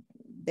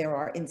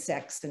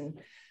insects and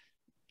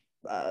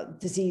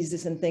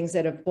diseases and things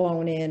that have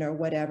blown in or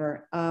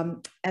whatever.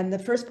 And the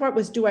first part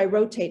was, do I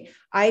rotate?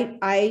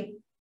 I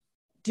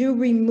do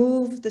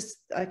remove this,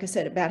 like I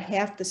said, about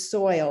half the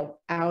soil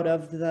out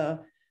of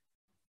the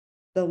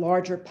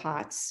larger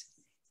pots,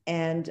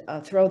 and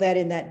throw that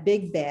in that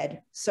big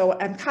bed. So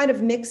I'm kind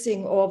of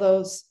mixing all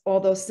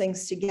those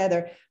things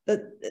together.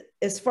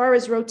 As far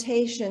as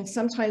rotation,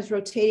 sometimes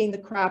rotating the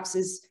crops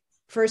is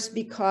first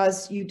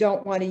because you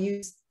don't want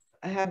to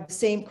have the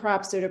same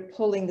crops that are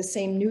pulling the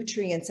same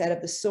nutrients out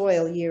of the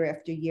soil year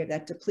after year.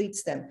 That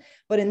depletes them.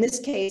 But in this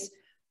case,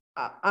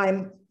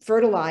 I'm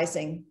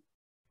fertilizing,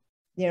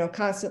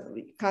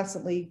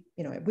 constantly,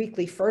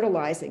 weekly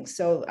fertilizing.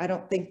 So I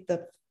don't think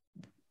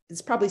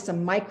there's probably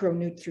some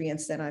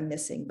micronutrients that I'm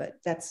missing, but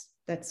that's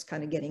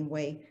kind of getting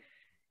way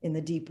in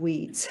the deep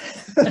weeds.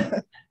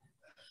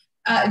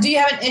 Do you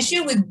have an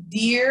issue with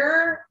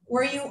deer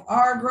where you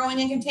are growing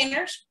in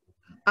containers?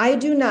 I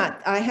do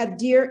not. I have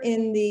deer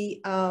in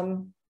the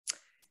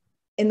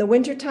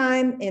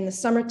wintertime. In the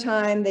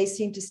summertime, they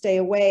seem to stay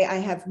away. I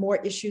have more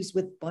issues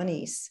with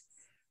bunnies.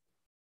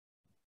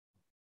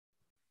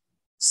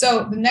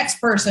 So the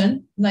next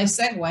person, nice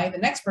segue, the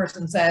next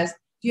person says,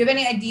 Do you have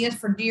any ideas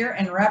for deer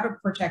and rabbit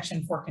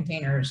protection for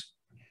containers?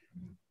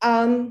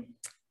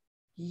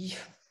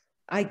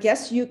 I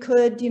guess you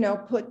could,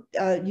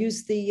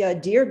 use the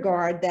deer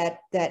guard,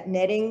 that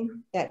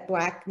netting, that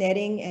black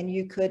netting, and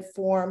you could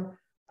form,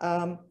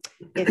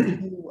 if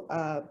you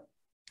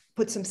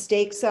put some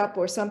stakes up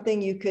or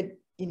something, you could,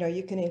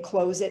 you can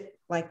enclose it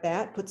like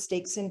that, put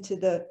stakes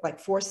into like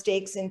 4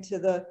 stakes into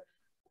the,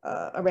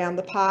 around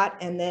the pot,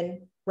 and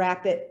then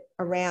wrap it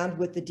around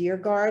with the deer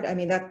guard. I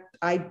mean,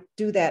 I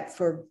do that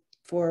for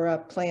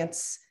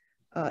plants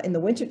in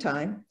the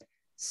wintertime.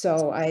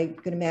 So I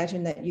can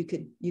imagine that you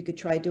could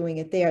try doing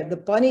it there. The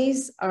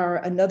bunnies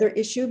are another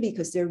issue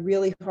because they're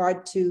really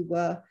hard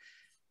to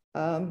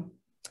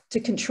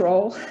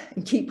control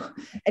and keep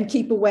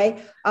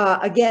away.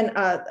 Again,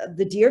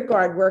 the deer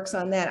guard works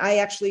on that. I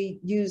actually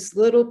use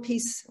little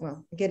pieces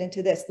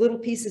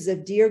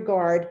of deer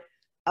guard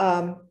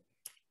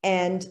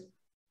and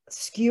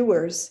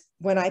skewers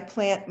when I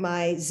plant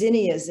my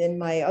zinnias in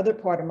my other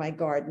part of my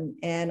garden,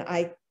 and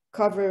I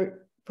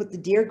put the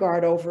deer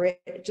guard over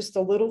it, just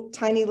a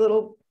tiny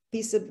little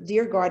piece of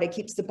deer guard. It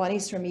keeps the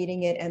bunnies from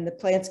eating it, and the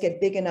plants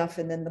get big enough,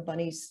 and then the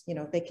bunnies,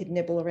 they could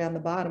nibble around the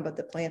bottom, but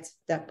the plants at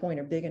that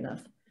point are big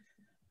enough.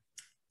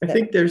 I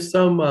think there's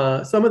some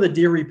of the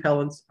deer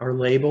repellents are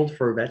labeled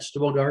for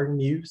vegetable garden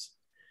use.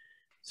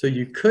 So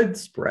you could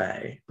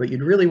spray, but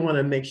you'd really want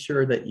to make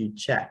sure that you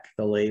check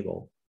the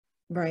label.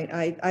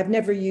 Right. I've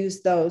never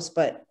used those,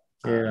 but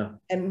yeah.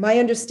 And my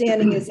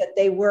understanding is that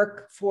they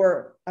work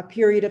for a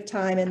period of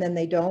time and then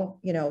they don't,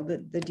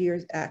 the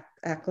deer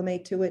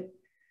acclimate to it.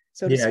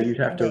 So yeah, you'd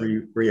have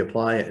to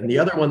reapply it. And the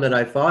other one that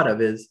I thought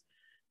of is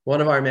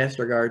one of our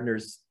master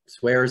gardeners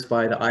swears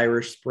by the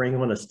Irish Spring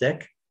on a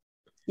Stick.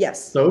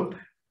 Yes. Soap.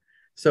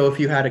 So if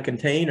you had a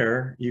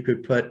container, you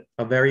could put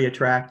a very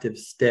attractive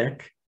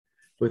stick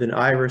with an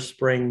Irish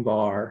Spring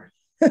bar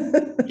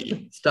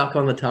stuck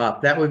on the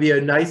top. That would be a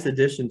nice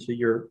addition to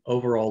your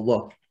overall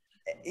look.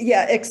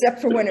 Yeah, except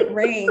for when it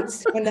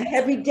rains, when the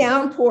heavy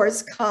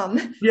downpours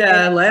come.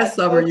 Yeah, last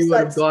summer you would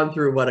have gone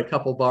through, a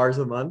couple bars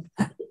a month?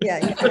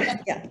 Yeah,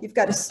 you've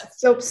got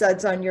soap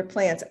suds on your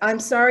plants. I'm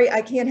sorry,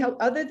 I can't help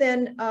other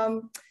than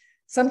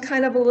some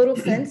kind of a little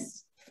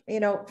fence,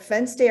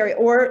 fenced area.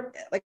 Or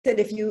like I said,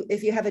 if you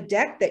have a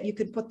deck that you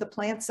could put the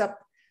plants up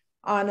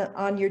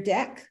on your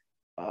deck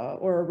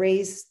or a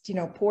raised,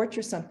 porch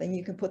or something,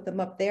 you can put them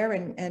up there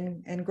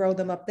and grow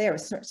them up there,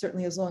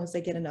 certainly as long as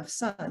they get enough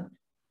sun.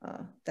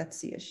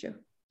 That's the issue.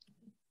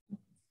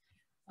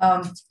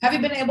 Have you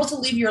been able to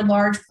leave your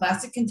large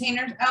plastic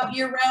containers out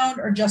year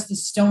round, or just the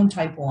stone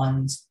type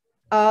ones?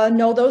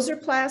 No, those are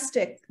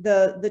plastic.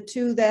 The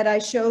 2 that I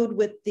showed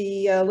with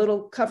the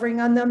little covering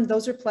on them,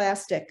 those are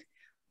plastic.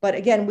 But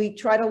again, we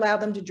try to allow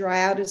them to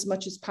dry out as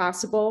much as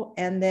possible,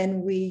 and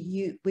then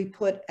we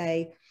put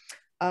a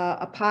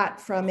pot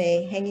from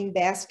a hanging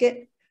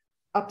basket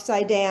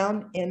upside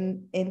down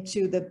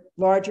into the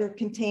larger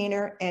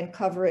container and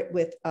cover it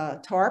with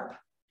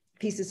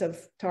pieces of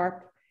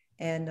tarp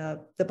and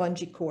the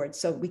bungee cord.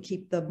 So we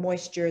keep the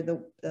moisture,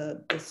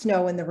 the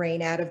snow and the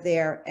rain out of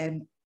there.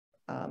 And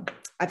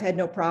I've had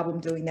no problem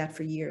doing that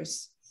for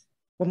years.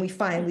 When we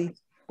finally,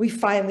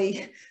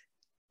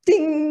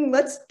 ding,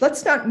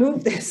 let's not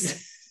move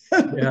this.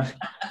 Yeah.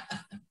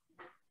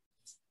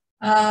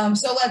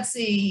 So let's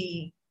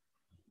see.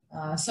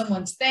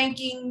 Someone's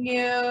thanking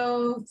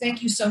you.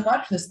 Thank you so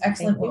much for this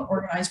excellent,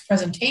 organized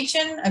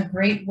presentation. A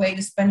great way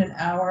to spend an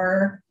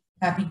hour.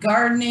 Happy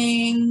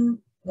gardening.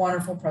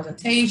 Wonderful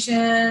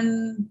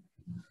presentation.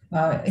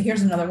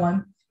 Here's another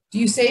one. Do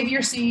you save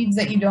your seeds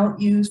that you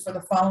don't use for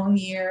the following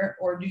year,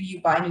 or do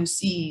you buy new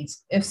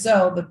seeds? If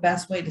so, the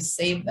best way to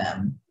save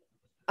them?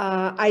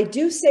 I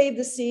do save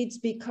the seeds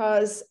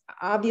because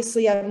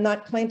obviously I'm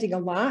not planting a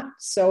lot.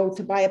 So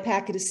to buy a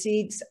packet of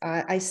seeds,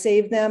 I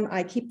save them.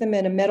 I keep them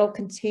in a metal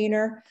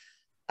container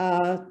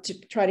to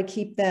try to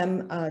keep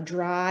them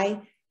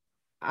dry.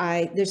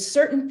 There's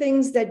certain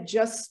things that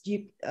just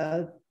you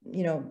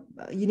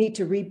need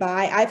to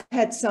rebuy. I've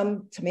had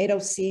some tomato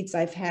seeds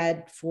I've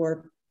had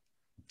for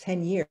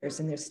 10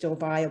 years and they're still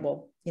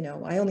viable.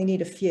 I only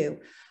need a few.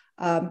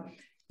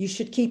 You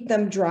should keep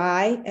them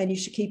dry and you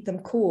should keep them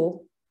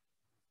cool.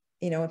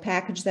 And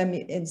package them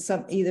in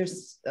either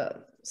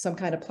some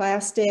kind of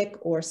plastic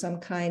or some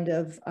kind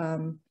of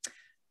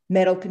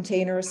metal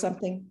container or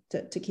something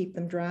to keep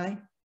them dry.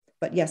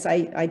 But yes,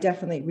 I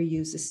definitely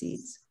reuse the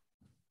seeds.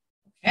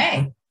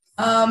 Okay.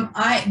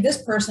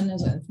 This person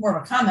is more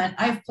of a comment.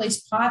 I've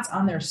placed pots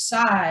on their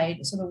side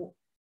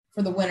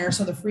for the winter,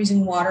 so the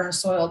freezing water and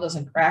soil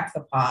doesn't crack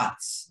the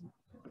pots.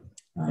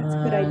 That's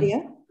a good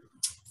idea.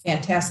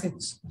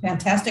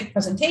 Fantastic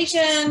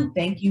presentation.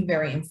 Thank you.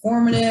 Very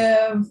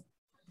informative.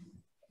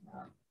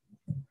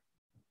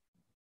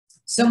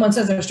 Someone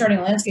says they're starting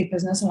a landscape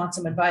business and wants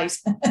some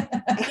advice. Can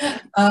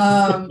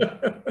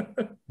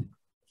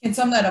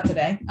sum that up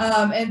today.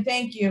 And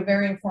thank you,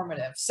 very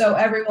informative. So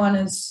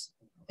everyone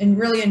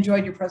really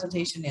enjoyed your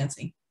presentation,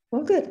 Nancy.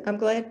 Well, good, I'm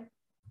glad.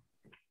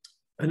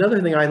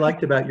 Another thing I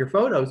liked about your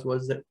photos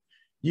was that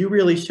you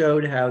really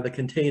showed how the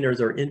containers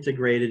are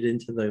integrated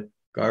into the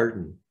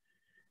garden.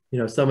 You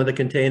know, some of the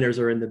containers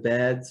are in the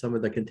bed, some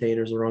of the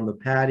containers are on the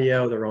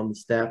patio, they're on the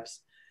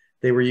steps.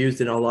 They were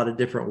used in a lot of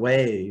different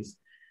ways.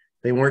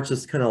 They weren't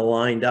just kind of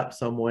lined up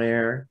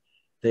somewhere.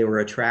 They were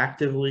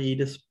attractively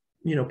just,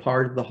 you know,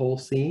 part of the whole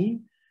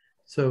scene.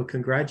 So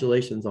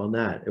congratulations on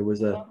that. It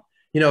was a,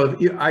 you know,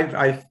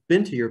 I've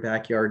been to your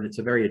backyard and it's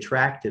a very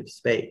attractive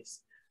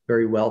space,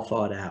 very well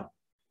thought out.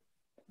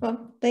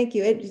 Well, thank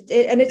you.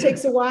 And it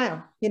takes a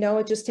while, you know,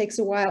 it just takes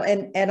a while.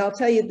 And I'll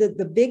tell you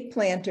the big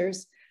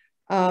planters,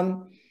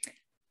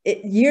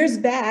 years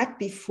back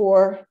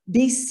before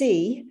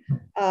BC,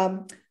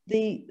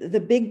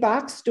 the big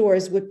box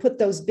stores would put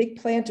those big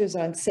planters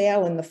on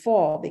sale in the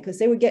fall because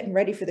they were getting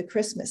ready for the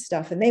Christmas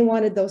stuff and they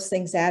wanted those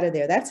things out of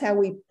there. That's how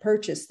we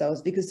purchased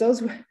those, because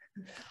those were,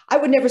 I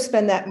would never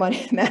spend that amount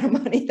of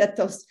money that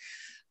those,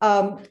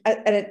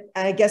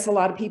 I guess a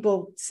lot of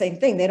people, same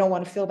thing, they don't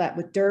want to fill that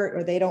with dirt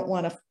or they don't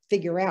want to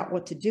figure out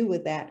what to do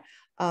with that.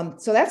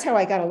 So that's how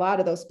I got a lot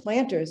of those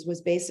planters,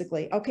 was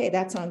basically, okay,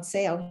 that's on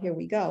sale, here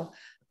we go.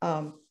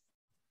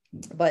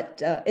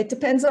 But it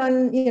depends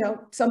on, you know,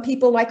 some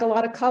people like a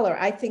lot of color.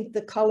 I think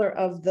the color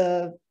of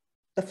the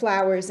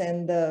flowers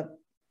and the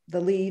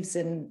leaves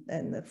and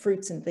the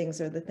fruits and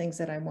things are the things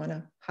that I want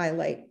to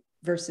highlight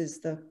versus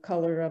the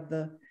color of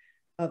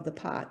the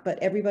pot. But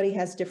everybody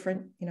has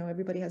different, you know,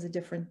 everybody has a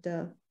different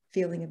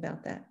feeling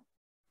about that.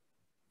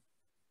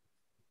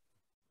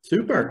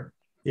 Super.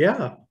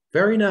 Yeah,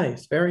 very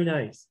nice, very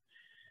nice.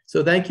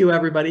 So thank you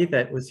everybody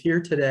that was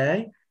here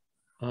today.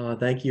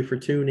 Thank you for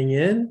tuning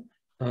in.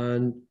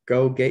 And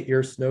go get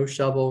your snow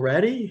shovel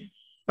ready.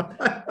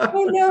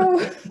 Oh no.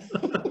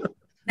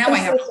 Now I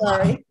have so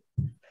sorry.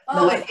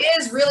 Oh, it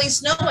is really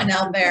snowing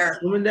out there.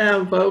 Coming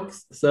down,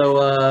 folks.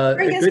 So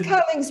spring is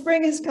coming.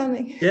 Spring is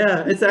coming.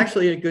 Yeah, it's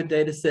actually a good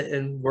day to sit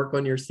and work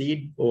on your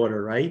seed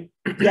order, right?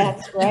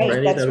 That's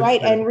right. That's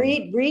right. And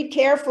read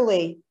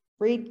carefully.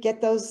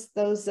 Get those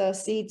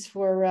seeds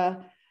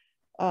for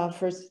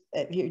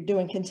if you're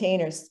doing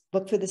containers.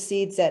 Look for the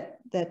seeds that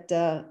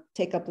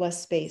take up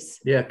less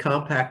space. Yeah,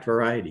 compact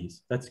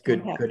varieties. That's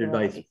good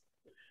advice.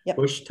 Yep.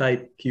 Bush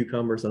type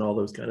cucumbers and all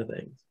those kind of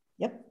things.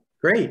 Yep.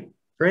 Great.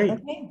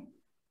 Okay.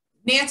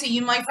 Nancy,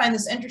 you might find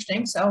this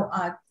interesting. So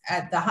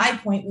at the high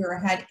point we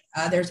had,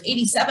 there's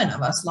 87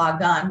 of us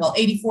logged on. Well,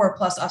 84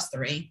 plus us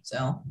three.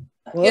 So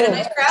we had a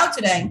nice crowd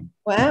today.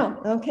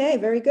 Wow. Okay.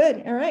 Very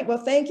good. All right. Well,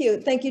 thank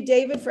you. Thank you,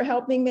 David, for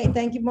helping me.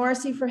 Thank you,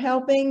 Marcy, for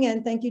helping.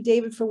 And thank you,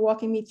 David, for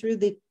walking me through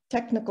the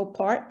technical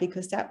part,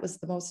 because that was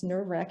the most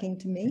nerve-wracking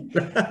to me.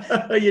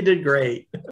 You did great.